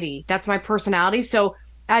variety. That's my personality. So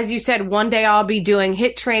as you said, one day I'll be doing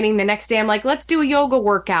HIIT training. The next day I'm like, let's do a yoga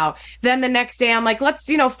workout. Then the next day I'm like, let's,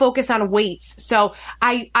 focus on weights. So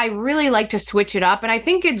I really like to switch it up. And I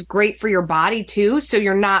think it's great for your body too. So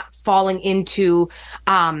you're not falling into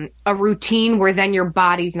a routine where then your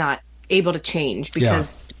body's not able to change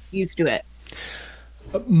because you're used to it.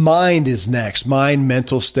 Mind is next. Mind,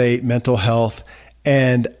 mental state, mental health.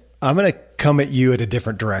 And I'm going to come at you at a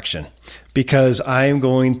different direction because I'm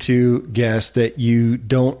going to guess that you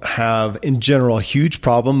don't have, in general, a huge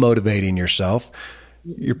problem motivating yourself.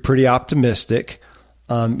 You're pretty optimistic.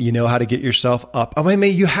 You know how to get yourself up. I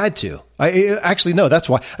mean, you had to. No, that's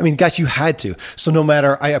why. I mean, gosh, you had to. So no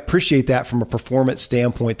matter, I appreciate that from a performance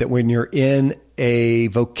standpoint, that when you're in a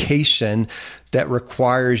vocation that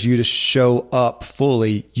requires you to show up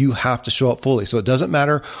fully, you have to show up fully. So it doesn't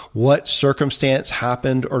matter what circumstance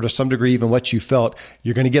happened or to some degree, even what you felt,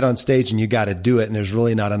 you're going to get on stage and you got to do it. And there's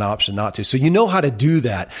really not an option not to. So you know how to do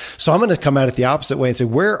that. So I'm going to come at it the opposite way and say,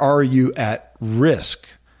 where are you at risk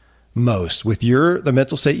most with the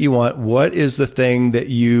mental state you want? What is the thing that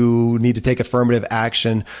you need to take affirmative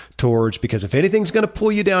action towards? Because if anything's going to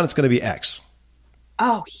pull you down, it's going to be X.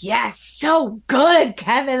 Oh, yes. So good,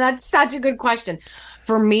 Kevin. That's such a good question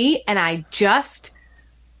for me. And I just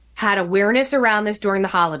had awareness around this during the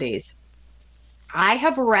holidays. I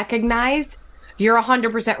have recognized you're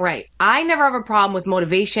 100% right. I never have a problem with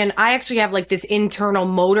motivation. I actually have like this internal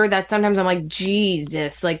motor that sometimes I'm like,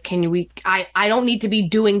 Jesus, like, I don't need to be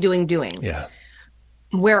doing. Yeah.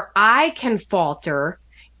 Where I can falter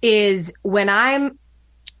is when I'm,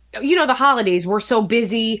 the holidays, we're so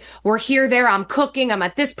busy. We're here, there, I'm cooking. I'm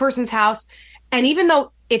at this person's house. And even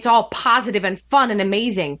though it's all positive and fun and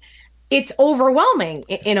amazing, it's overwhelming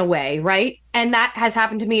in a way, right? And that has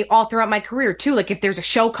happened to me all throughout my career too. Like if there's a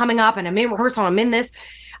show coming up and I'm in rehearsal, I'm in this,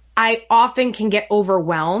 I often can get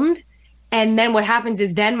overwhelmed. And then what happens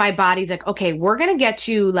is then my body's like, okay, we're going to get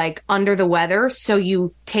you like under the weather. So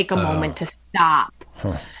you take a moment to stop.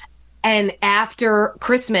 Huh. And after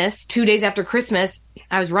Christmas, 2 days after Christmas,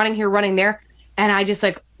 I was running here, running there. And I just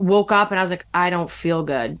like woke up and I was like, I don't feel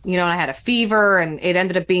good. And I had a fever and it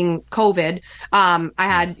ended up being COVID. I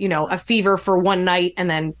had, a fever for one night and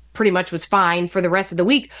then pretty much was fine for the rest of the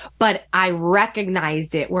week. But I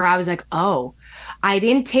recognized it where I was like, oh, I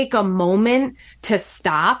didn't take a moment to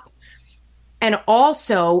stop. And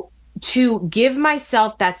also to give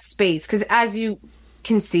myself that space. Because as you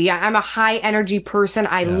can see, I'm a high energy person.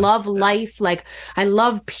 I love life. Like I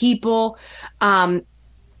love people.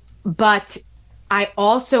 But I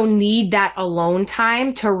also need that alone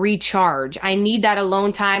time to recharge. I need that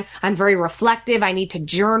alone time. I'm very reflective. I need to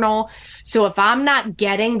journal. So if I'm not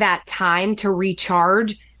getting that time to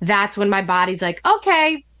recharge, that's when my body's like,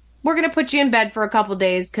 okay, we're going to put you in bed for a couple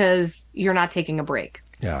days because you're not taking a break.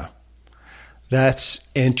 Yeah. That's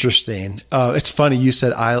interesting. It's funny. You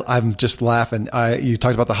said, I'm just laughing. You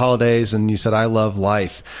talked about the holidays and you said, I love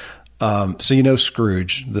life. So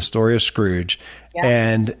Scrooge, the story of Scrooge,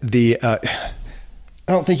 and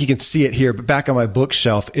I don't think you can see it here, but back on my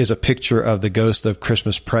bookshelf is a picture of the Ghost of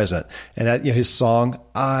Christmas Present. And that, his song,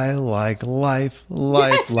 I like life,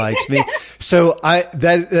 life likes me. So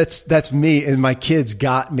that's me. And my kids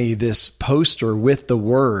got me this poster with the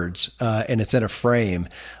words, and it's in a frame,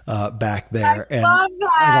 back there. I love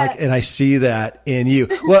that. And I see that in you.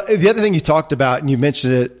 Well, the other thing you talked about, and you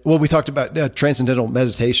mentioned it, we talked about transcendental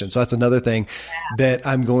meditation. So that's another thing that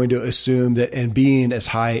I'm going to assume that, and being as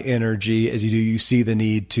high energy as you do, you see the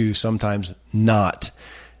need to sometimes not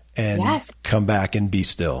and come back and be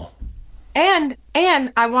still. And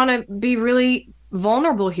I want to be really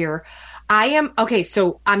vulnerable here.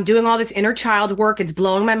 So I'm doing all this inner child work. It's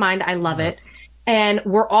blowing my mind. I love it. And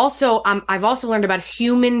I've also learned about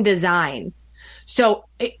human design. So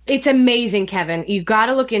it's amazing, Kevin. You got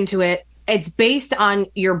to look into it. It's based on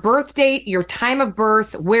your birth date, your time of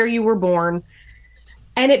birth, where you were born.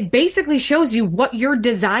 And it basically shows you what your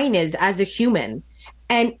design is as a human.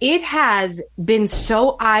 And it has been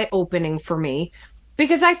so eye-opening for me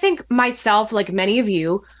because I think myself, like many of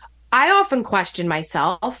you, I often question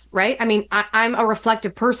myself, right? I mean, I'm a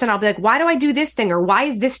reflective person. I'll be like, why do I do this thing? Or why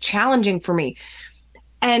is this challenging for me?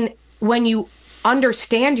 And when you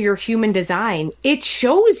understand your human design, it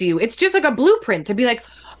shows you, it's just like a blueprint to be like,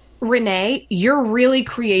 Renee, you're really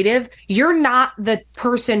creative. You're not the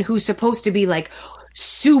person who's supposed to be like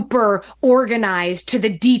super organized to the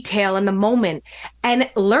detail in the moment. And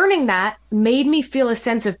learning that made me feel a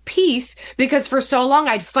sense of peace because for so long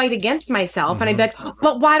I'd fight against myself and I'd be like,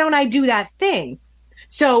 but why don't I do that thing?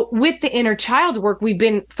 So with the inner child work, we've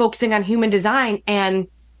been focusing on human design and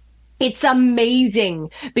it's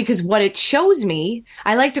amazing because what it shows me,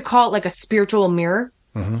 I like to call it like a spiritual mirror.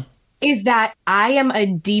 is that I am a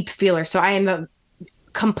deep feeler. So I am a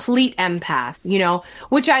complete empath,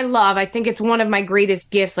 which I love. I think it's one of my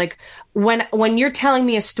greatest gifts. Like when you're telling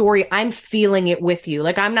me a story, I'm feeling it with you.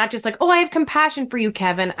 Like I'm not just like, oh, I have compassion for you,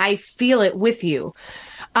 Kevin. I feel it with you.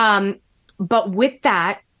 But with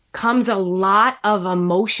that comes a lot of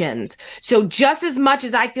emotions. So just as much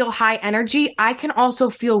as I feel high energy, I can also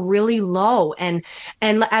feel really low. And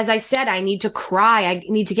as I said, I need to cry. I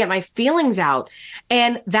need to get my feelings out.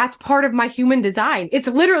 And that's part of my human design. It's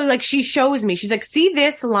literally like she shows me, she's like, see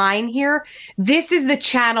this line here? This is the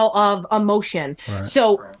channel of emotion. Right.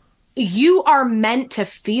 So you are meant to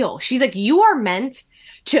feel. She's like, you are meant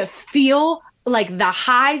to feel like the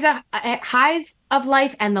highs of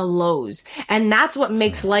life and the lows. And that's what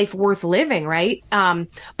makes life worth living, right?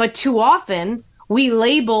 But too often we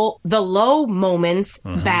label the low moments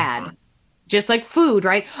bad, just like food,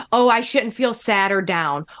 right? Oh, I shouldn't feel sad or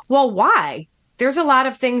down. Well, why? There's a lot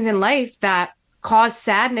of things in life that cause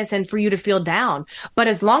sadness and for you to feel down. But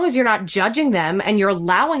as long as you're not judging them and you're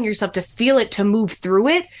allowing yourself to feel it, to move through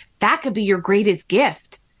it, that could be your greatest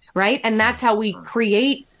gift, right? And that's how we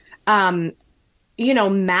create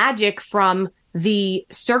magic from the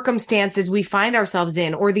circumstances we find ourselves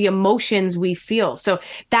in or the emotions we feel. So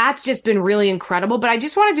that's just been really incredible. But I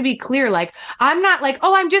just wanted to be clear, like, I'm not like,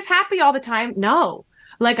 oh, I'm just happy all the time. No,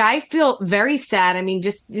 like I feel very sad. I mean,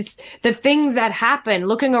 just the things that happen,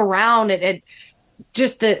 looking around at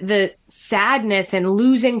just the sadness and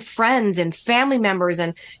losing friends and family members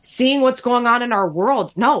and seeing what's going on in our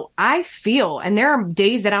world. No, I feel, and there are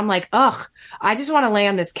days that I'm like, ugh, I just want to lay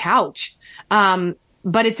on this couch.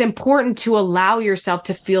 But it's important to allow yourself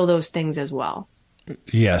to feel those things as well.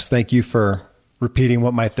 Yes. Thank you for repeating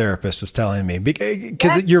what my therapist is telling me,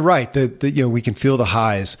 because you're right that we can feel the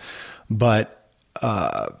highs, but,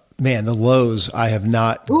 man, the lows, I have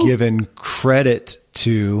not given credit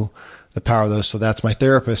to the power of those. So that's my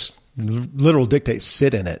therapist literal dictate,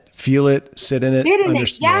 sit in it, feel it, sit in it.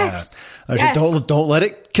 Yes. Yeah. Yes. Don't let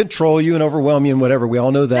it control you and overwhelm you and whatever. We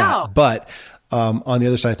all know that. No. But, on the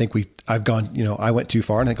other side, I think I've gone, I went too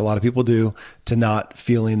far, and I think a lot of people do, to not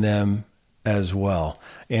feeling them as well.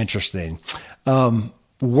 Interesting.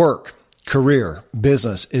 Work, career,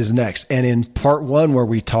 business is next. And in part one, where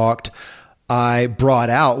we talked, I brought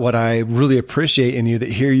out what I really appreciate in you, that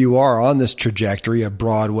here you are on this trajectory of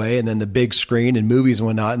Broadway and then the big screen and movies and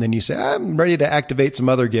whatnot. And then you say, I'm ready to activate some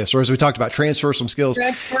other gifts. Or as we talked about, transfer some skills,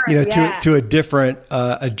 to a different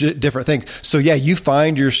thing. So yeah, you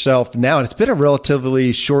find yourself now, and it's been a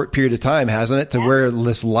relatively short period of time, hasn't it? To where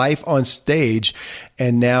this life on stage,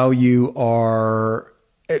 and now you are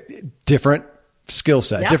different skill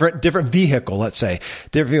set, different vehicle, let's say,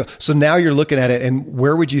 different vehicle. So now you're looking at it, and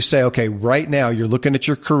where would you say, okay, right now you're looking at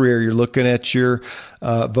your career, you're looking at your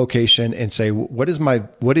vocation, and say, what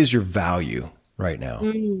is your value right now?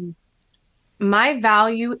 My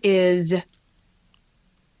value is,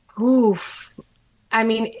 I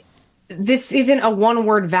mean, this isn't a one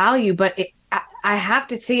word value, but I have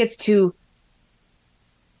to say it's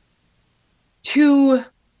to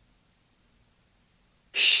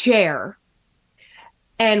share.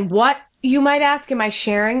 And what, you might ask, am I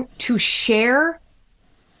sharing? To share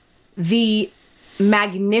the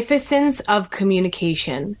magnificence of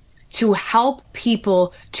communication, to help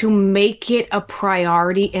people to make it a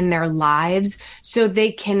priority in their lives so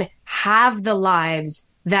they can have the lives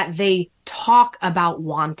that they talk about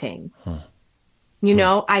wanting.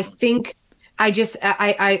 I think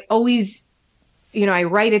I always, I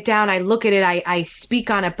write it down, I look at it, I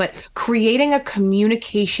speak on it, but creating a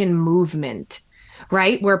communication movement,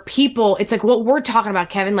 right? Where people, it's like what we're talking about,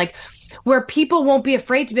 Kevin, like where people won't be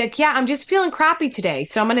afraid to be like, yeah, I'm just feeling crappy today,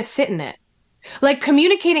 so I'm going to sit in it. Like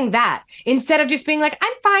communicating that instead of just being like,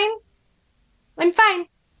 I'm fine,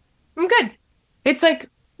 I'm good. It's like,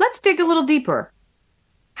 let's dig a little deeper.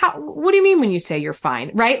 What do you mean when you say you're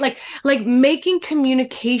fine, right? Like making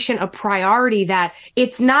communication a priority, that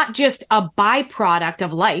it's not just a byproduct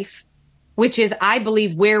of life, which is, I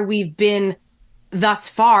believe, where we've been thus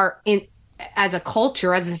far as a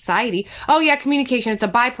culture, as a society. Oh yeah, communication, it's a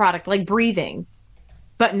byproduct, like breathing.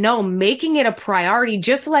 But no, making it a priority,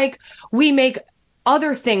 just like we make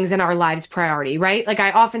other things in our lives priority, right? Like I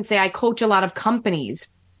often say, I coach a lot of companies,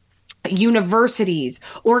 universities,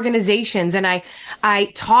 organizations, and I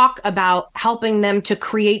talk about helping them to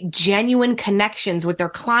create genuine connections with their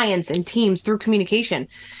clients and teams through communication.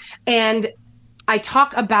 And I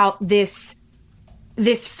talk about this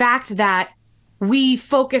fact that we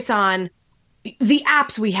focus on the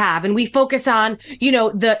apps we have, and we focus on,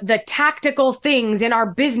 the tactical things in our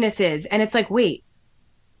businesses. And it's like, wait,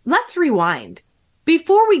 let's rewind.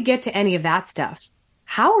 Before we get to any of that stuff,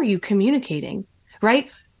 how are you communicating,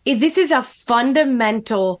 right? This is a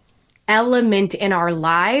fundamental element in our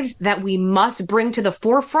lives that we must bring to the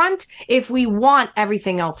forefront if we want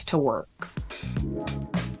everything else to work.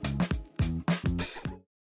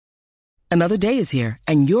 Another day is here,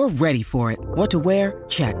 and you're ready for it. What to wear?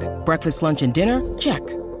 Check. Breakfast, lunch, and dinner? Check.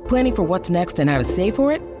 Planning for what's next and how to save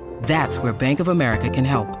for it? That's where Bank of America can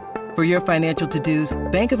help. For your financial to-dos,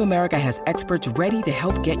 Bank of America has experts ready to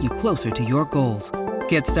help get you closer to your goals.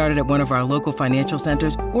 Get started at one of our local financial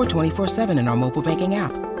centers or 24/7 in our mobile banking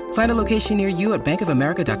app. Find a location near you at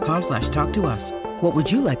bankofamerica.com/talktous. What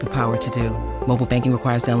would you like the power to do? Mobile banking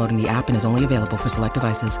requires downloading the app and is only available for select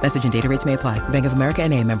devices. Message and data rates may apply. Bank of America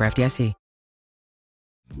N.A., member FDIC.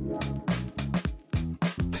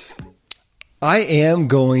 I am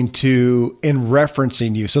going to, in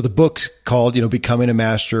referencing you, so the book's called, Becoming a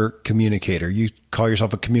Master Communicator. You call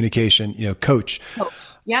yourself a communication, coach. Oh,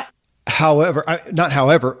 yep. However,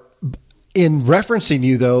 in referencing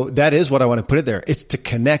you though, that is what I want to put it there. It's to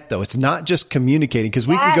connect though. It's not just communicating, because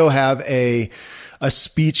we could go have a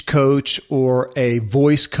speech coach or a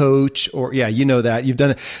voice coach, or that you've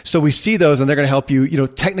done it. So we see those and they're going to help you,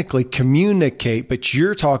 technically communicate, but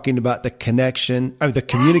you're talking about the connection, or the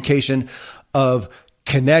communication of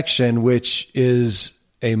connection, which is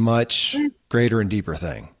a much greater and deeper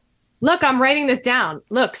thing. Look, I'm writing this down.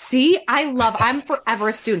 Look, see, I'm forever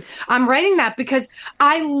a student. I'm writing that because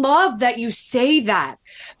I love that you say that,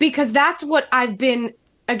 because that's what I've been,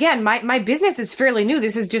 again, my business is fairly new.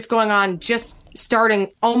 This is just going on, just starting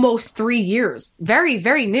almost 3 years. Very,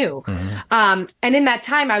 very new. Mm-hmm. And in that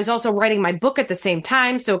time, I was also writing my book at the same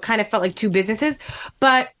time. So it kind of felt like two businesses.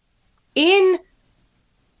 But in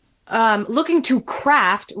looking to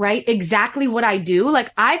craft, right, exactly what I do, like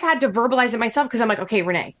I've had to verbalize it myself, because I'm like, okay,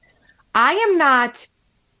 Renee, I am not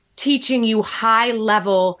teaching you high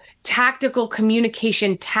level tactical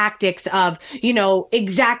communication tactics of,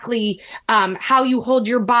 exactly how you hold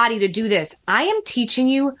your body to do this. I am teaching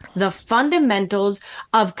you the fundamentals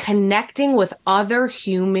of connecting with other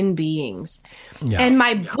human beings. Yeah. And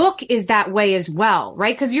my book is that way as well,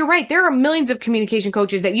 right? Because you're right. There are millions of communication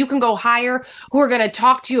coaches that you can go hire who are going to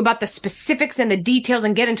talk to you about the specifics and the details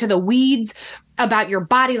and get into the weeds about your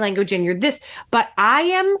body language and your this. But I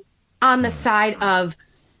am on the side of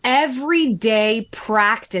everyday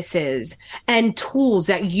practices and tools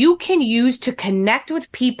that you can use to connect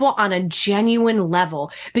with people on a genuine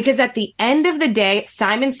level. Because at the end of the day,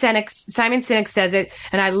 Simon Sinek says it,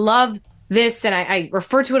 and I love this, and I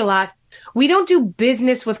refer to it a lot. We don't do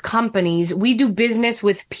business with companies. We do business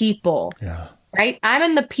with people. Yeah. Right? I'm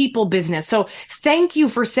in the people business. So thank you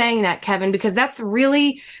for saying that, Kevin, because that's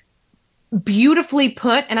really beautifully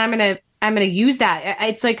put. And I'm going to use that.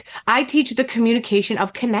 It's like I teach the communication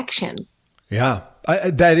of connection. Yeah.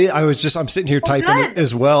 I'm sitting here typing it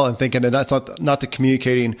as well and thinking, and that's not the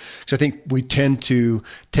communicating, because I think we tend to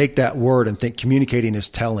take that word and think communicating is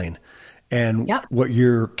telling. And what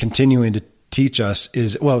you're continuing to teach us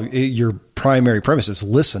is, your primary premise is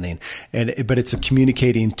listening, but it's a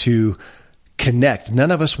communicating to connect.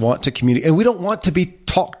 None of us want to communicate, and we don't want to be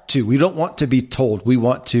talked to. We don't want to be told. We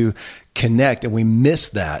want to connect, and we miss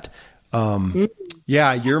that.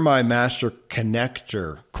 Yeah, you're my master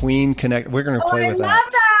connector, queen connect. We're going to play with that. I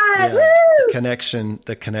love that. Yeah.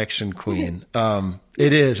 The connection queen.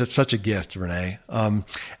 It's such a gift, Renee.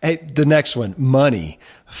 Hey, the next one, money,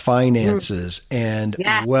 finances, and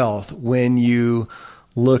wealth. When you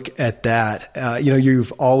look at that,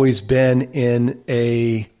 you've always been in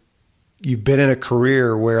a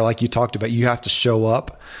career where, like you talked about, you have to show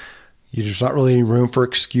up. There's not really any room for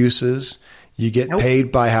excuses. You get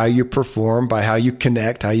paid by how you perform, by how you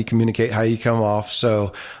connect, how you communicate, how you come off.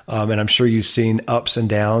 So, and I'm sure you've seen ups and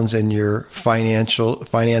downs in your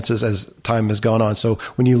finances as time has gone on. So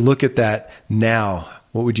when you look at that now,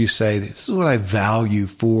 what would you say? This is what I value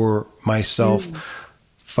for myself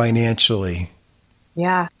financially.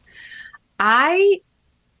 Yeah. I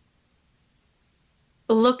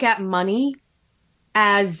look at money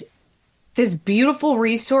as this beautiful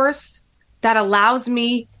resource that allows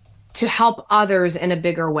me to help others in a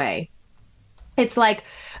bigger way. It's like,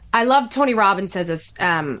 I love Tony Robbins says this,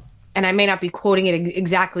 and I may not be quoting it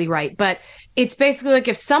exactly right, but it's basically like,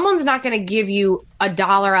 if someone's not going to give you $1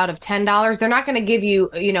 out of $10, they're not going to give you,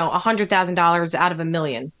 $100,000 out of $1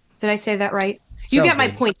 million. Did I say that right? You get my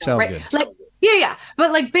point, though, right? Good. Like, yeah.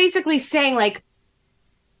 But like basically saying like,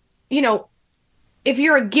 if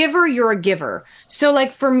you're a giver, you're a giver. So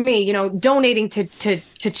like for me, donating to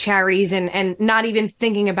charities and not even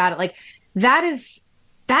thinking about it, like that's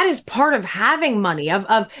that is part of having money,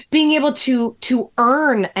 of being able to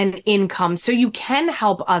earn an income so you can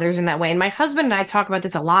help others in that way. And my husband and I talk about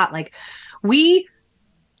this a lot. Like, we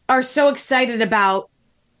are so excited about,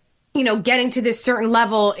 getting to this certain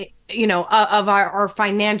level, of our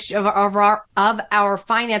financial, of our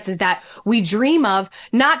finances that we dream of,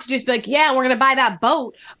 not to just be like, yeah, we're going to buy that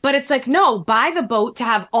boat, but it's like, no, buy the boat to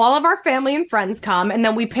have all of our family and friends come. And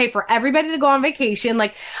then we pay for everybody to go on vacation.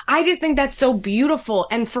 Like, I just think that's so beautiful.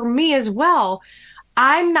 And for me as well,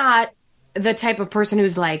 I'm not the type of person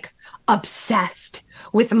who's like obsessed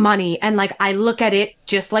with money. And like, I look at it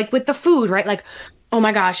just like with the food, right? Like, oh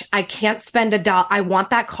my gosh, I can't spend $1. I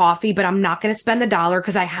want that coffee, but I'm not going to spend $1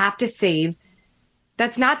 because I have to save.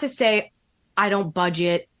 That's not to say I don't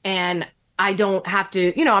budget and I don't have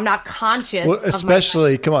to, I'm not conscious. Well,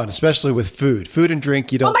 especially with food and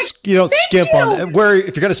drink. You don't skimp on where,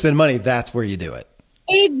 if you're going to spend money, that's where you do it.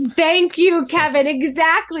 Thank you, Kevin.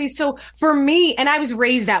 Exactly. So for me, and I was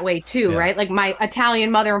raised that way too, right? Like my Italian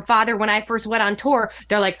mother and father, when I first went on tour,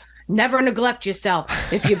 they're like, never neglect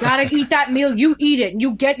yourself. If you got to eat that meal, you eat it and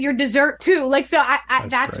you get your dessert too. Like, so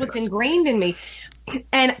that's what's ingrained in me.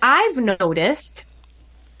 And I've noticed,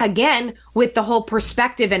 again, with the whole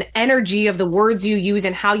perspective and energy of the words you use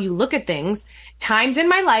and how you look at things, times in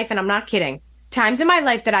my life, and I'm not kidding, times in my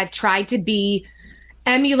life that I've tried to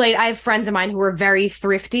emulate. I have friends of mine who are very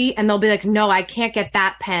thrifty and they'll be like, no, I can't get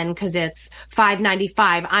that pen because it's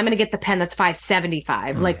 $5.95. I'm going to get the pen that's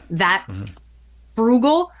 $5.75. Like that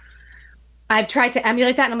frugal. I've tried to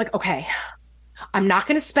emulate that and I'm like, okay, I'm not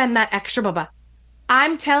going to spend that extra, blah, blah.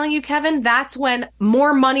 I'm telling you, Kevin, that's when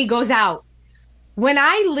more money goes out. When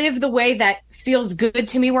I live the way that feels good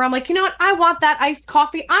to me, where I'm like, you know what, I want that iced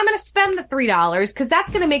coffee. I'm going to spend the $3 because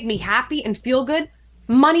that's going to make me happy and feel good.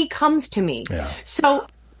 Money comes to me. Yeah. So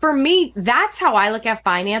for me, that's how I look at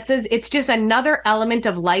finances. It's just another element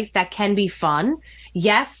of life that can be fun.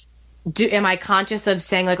 Yes. Am I conscious of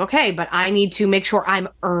saying like, okay, but I need to make sure I'm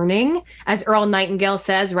earning, as Earl Nightingale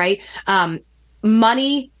says, right?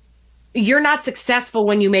 Money, you're not successful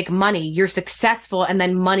when you make money. You're successful and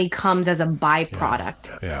then money comes as a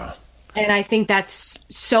byproduct. Yeah. And I think that's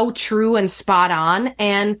so true and spot on.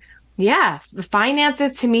 And yeah, the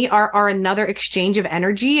finances to me are another exchange of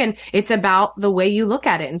energy, and it's about the way you look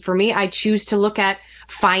at it. And for me, I choose to look at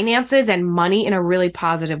finances and money in a really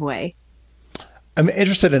positive way. I'm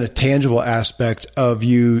interested in a tangible aspect of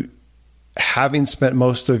you having spent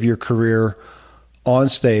most of your career on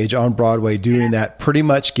stage, on Broadway, doing that, pretty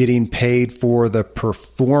much getting paid for the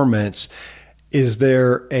performance. Is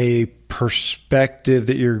there a perspective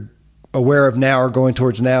that you're aware of now or going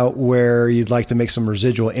towards now where you'd like to make some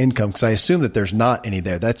residual income? Because I assume that there's not any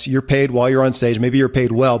there. That's, you're paid while you're on stage. Maybe you're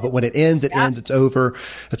paid well, but when it ends, it's over.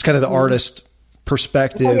 That's kind of the artist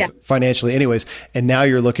perspective financially anyways. And now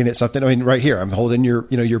you're looking at something, I mean, right here, I'm holding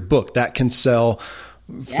your book that can sell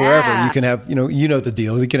forever. You can have, the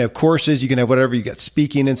deal. You can have courses, you can have whatever, you got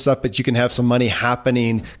speaking and stuff, but you can have some money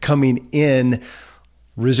coming in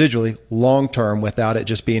residually long-term without it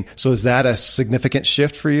just being, so is that a significant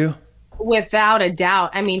shift for you? Without a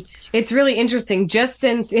doubt. I mean, it's really interesting. Just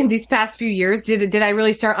since in these past few years, did I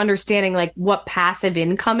really start understanding like what passive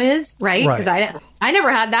income is, right? Because I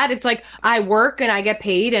never had that. It's like I work and I get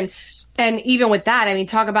paid, and even with that, I mean,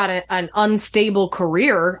 talk about an unstable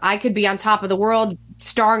career. I could be on top of the world,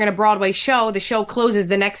 starring in a Broadway show. The show closes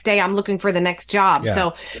the next day. I'm looking for the next job. Yeah.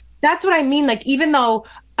 So that's what I mean. Like, even though,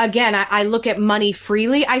 again, I look at money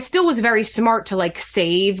freely, I still was very smart to like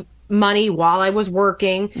save money while I was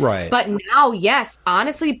working. Right. But now, yes,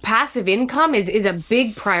 honestly, passive income is a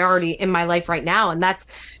big priority in my life right now. And that's,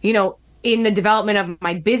 in the development of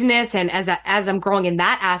my business. And as I'm growing in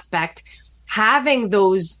that aspect, having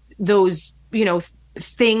those,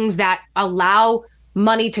 things that allow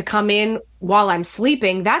money to come in while I'm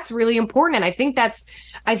sleeping, that's really important. And I think that's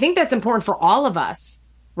important for all of us,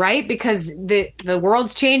 right? Because the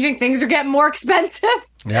world's changing. Things are getting more expensive.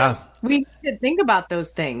 Yeah. We need to think about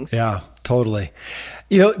those things. Yeah, totally.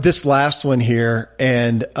 This last one here,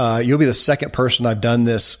 and you'll be the second person I've done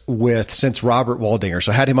this with since Robert Waldinger.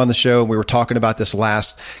 So I had him on the show and we were talking about this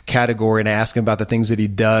last category, and I asked him about the things that he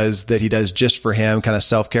does just for him, kind of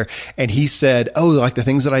self-care. And he said, oh, like the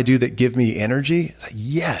things that I do that give me energy.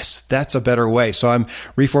 Yes, that's a better way. So I'm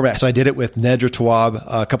reformatting. So I did it with Nedra Tawwab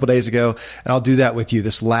a couple of days ago, and I'll do that with you.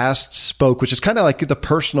 This last spoke, which is kind of like the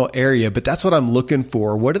personal area, but that's what I'm looking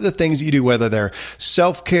for. What are the things you do, whether they're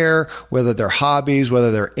self-care, whether they're hobbies,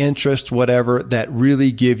 whether they're interests, whatever, that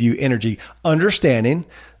really give you energy, understanding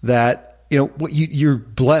that, what you're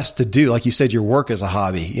blessed to do. Like you said, your work is a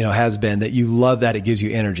hobby, has been, that you love that, it gives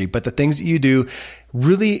you energy, but the things that you do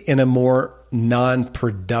really in a more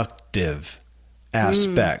non-productive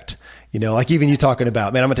aspect. You know, like even you talking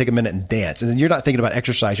about, man, I'm gonna take a minute and dance. And then you're not thinking about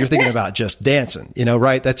exercise. You're thinking about just dancing, you know,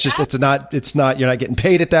 right? That's just, it's not, you're not getting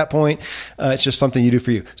paid at that point. It's just something you do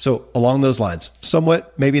for you. So along those lines,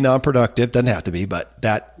 somewhat maybe non-productive, doesn't have to be, but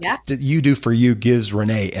that you do for you gives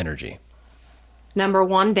Renee energy. Number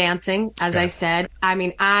one, dancing, as I said. I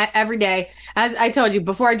mean, every day, as I told you,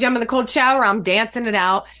 before I jump in the cold shower, I'm dancing it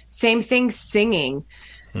out. Same thing, singing.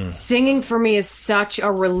 Singing for me is such a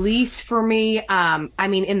release for me. I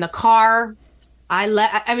mean, in the car, I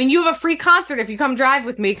mean, you have a free concert if you come drive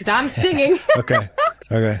with me because I'm singing. Okay.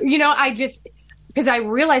 You know, because I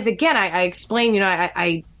realized, again, I explained, you know,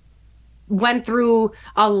 I went through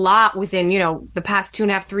a lot within, you know, the past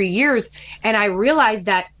 2.5, 3 years. And I realized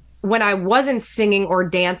that when I wasn't singing or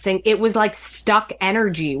dancing, it was like stuck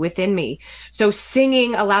energy within me. So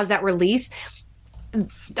singing allows that release.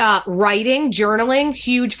 Writing, journaling,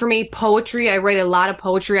 huge for me. Poetry, I write a lot of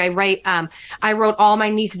poetry. I wrote all my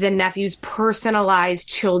nieces and nephews personalized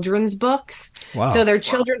children's books. Wow. So they're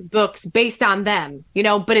children's books based on them, you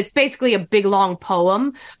know, but it's basically a big long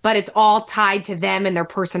poem, but it's all tied to them and their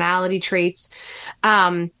personality traits.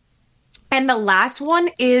 And the last one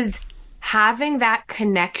is having that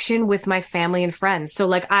connection with my family and friends. So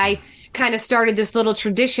like I kind of started this little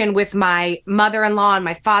tradition with my mother-in-law and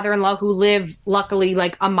my father-in-law who live luckily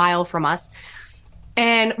like a mile from us.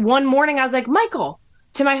 And one morning I was like, Michael,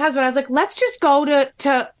 to my husband, I was like, let's just go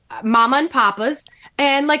to Mama and Papa's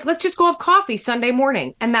and like, let's just go have coffee Sunday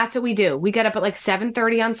morning. And that's what we do. We get up at like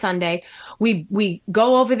 7:30 on Sunday. We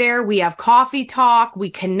go over there, we have coffee talk, we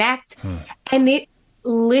connect, and it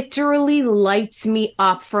literally lights me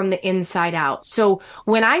up from the inside out. So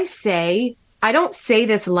when I don't say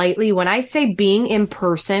this lightly, when I say being in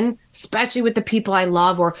person, especially with the people I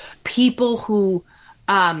love or people who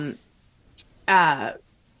are a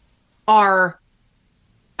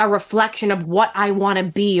reflection of what I want to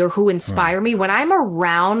be or who inspire me, when I'm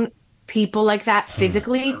around people like that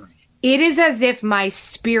physically, it is as if my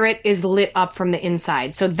spirit is lit up from the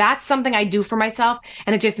inside. So that's something I do for myself,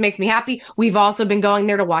 and it just makes me happy. We've also been going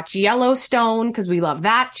there to watch Yellowstone because we love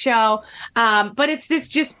that show. But it's this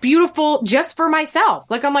just beautiful just for myself.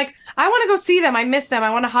 Like, I'm like, I want to go see them. I miss them. I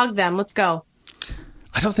want to hug them. Let's go.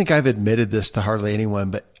 I don't think I've admitted this to hardly anyone,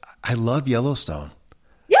 but I love Yellowstone.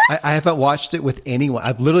 Yes. I haven't watched it with anyone.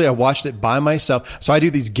 I watched it by myself. So I do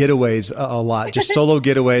these getaways a lot, just solo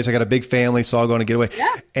getaways. I got a big family, so I'll go on a getaway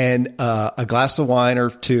and a glass of wine or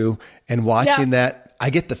two, and watching that,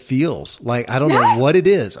 I get the feels. Like, I don't know what it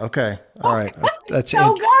is. Okay. All right. That's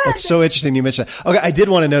so good. That's so interesting you mentioned that. Okay. I did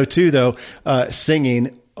want to know too, though,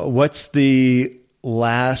 singing, what's the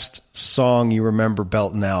last song you remember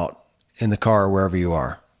belting out in the car or wherever you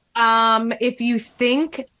are? If you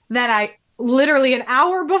think that literally an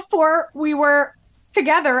hour before we were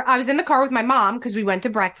together, I was in the car with my mom because we went to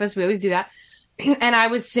breakfast. We always do that. And I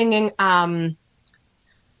was singing,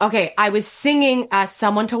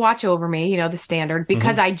 Someone to Watch Over Me, you know, the standard,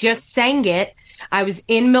 because I just sang it. I was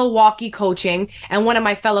in Milwaukee coaching, and one of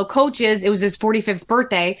my fellow coaches, it was his 45th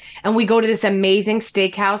birthday, and we go to this amazing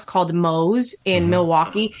steakhouse called Moe's in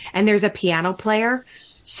Milwaukee, and there's a piano player.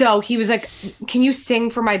 So he was like, can you sing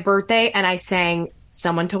for my birthday? And I sang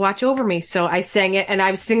Someone to Watch Over Me. So I sang it, and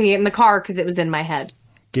I was singing it in the car because it was in my head.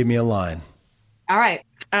 Give me a line. All right.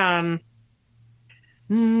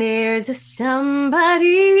 There's a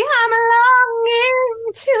somebody I'm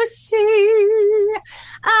longing to see.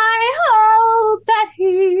 I hope that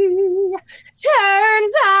he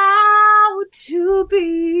turns out to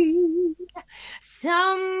be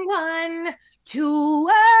someone to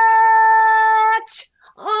watch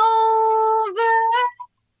over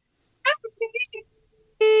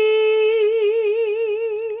me.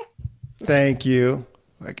 Thank you.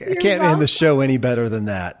 I can't end the show any better than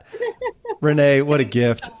that. Renee, what a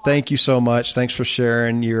gift. Thank you so much. Thanks for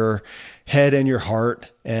sharing your head and your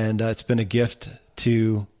heart. And it's been a gift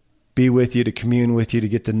to be with you, to commune with you, to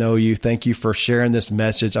get to know you. Thank you for sharing this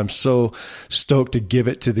message. I'm so stoked to give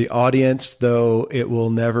it to the audience, though it will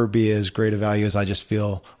never be as great a value as I just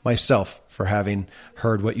feel myself for having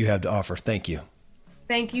heard what you have to offer. Thank you.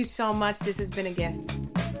 Thank you so much. This has been a gift.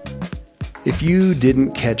 If you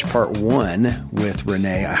didn't catch part 1 with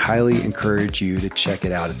Renee, I highly encourage you to check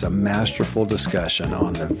it out. It's a masterful discussion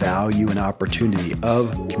on the value and opportunity of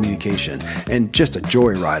communication, and just a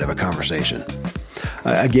joyride of a conversation.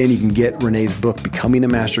 Again, you can get Renee's book, Becoming a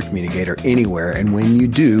Master Communicator, anywhere. And when you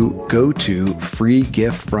do, go to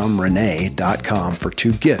freegiftfromrenee.com for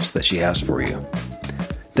 2 gifts that she has for you.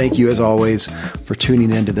 Thank you, as always, for tuning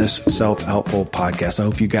into this self-helpful podcast. I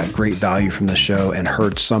hope you got great value from the show and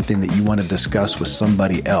heard something that you want to discuss with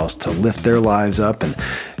somebody else to lift their lives up and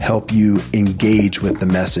help you engage with the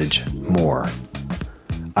message more.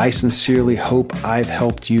 I sincerely hope I've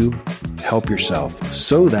helped you help yourself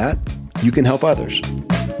so that you can help others.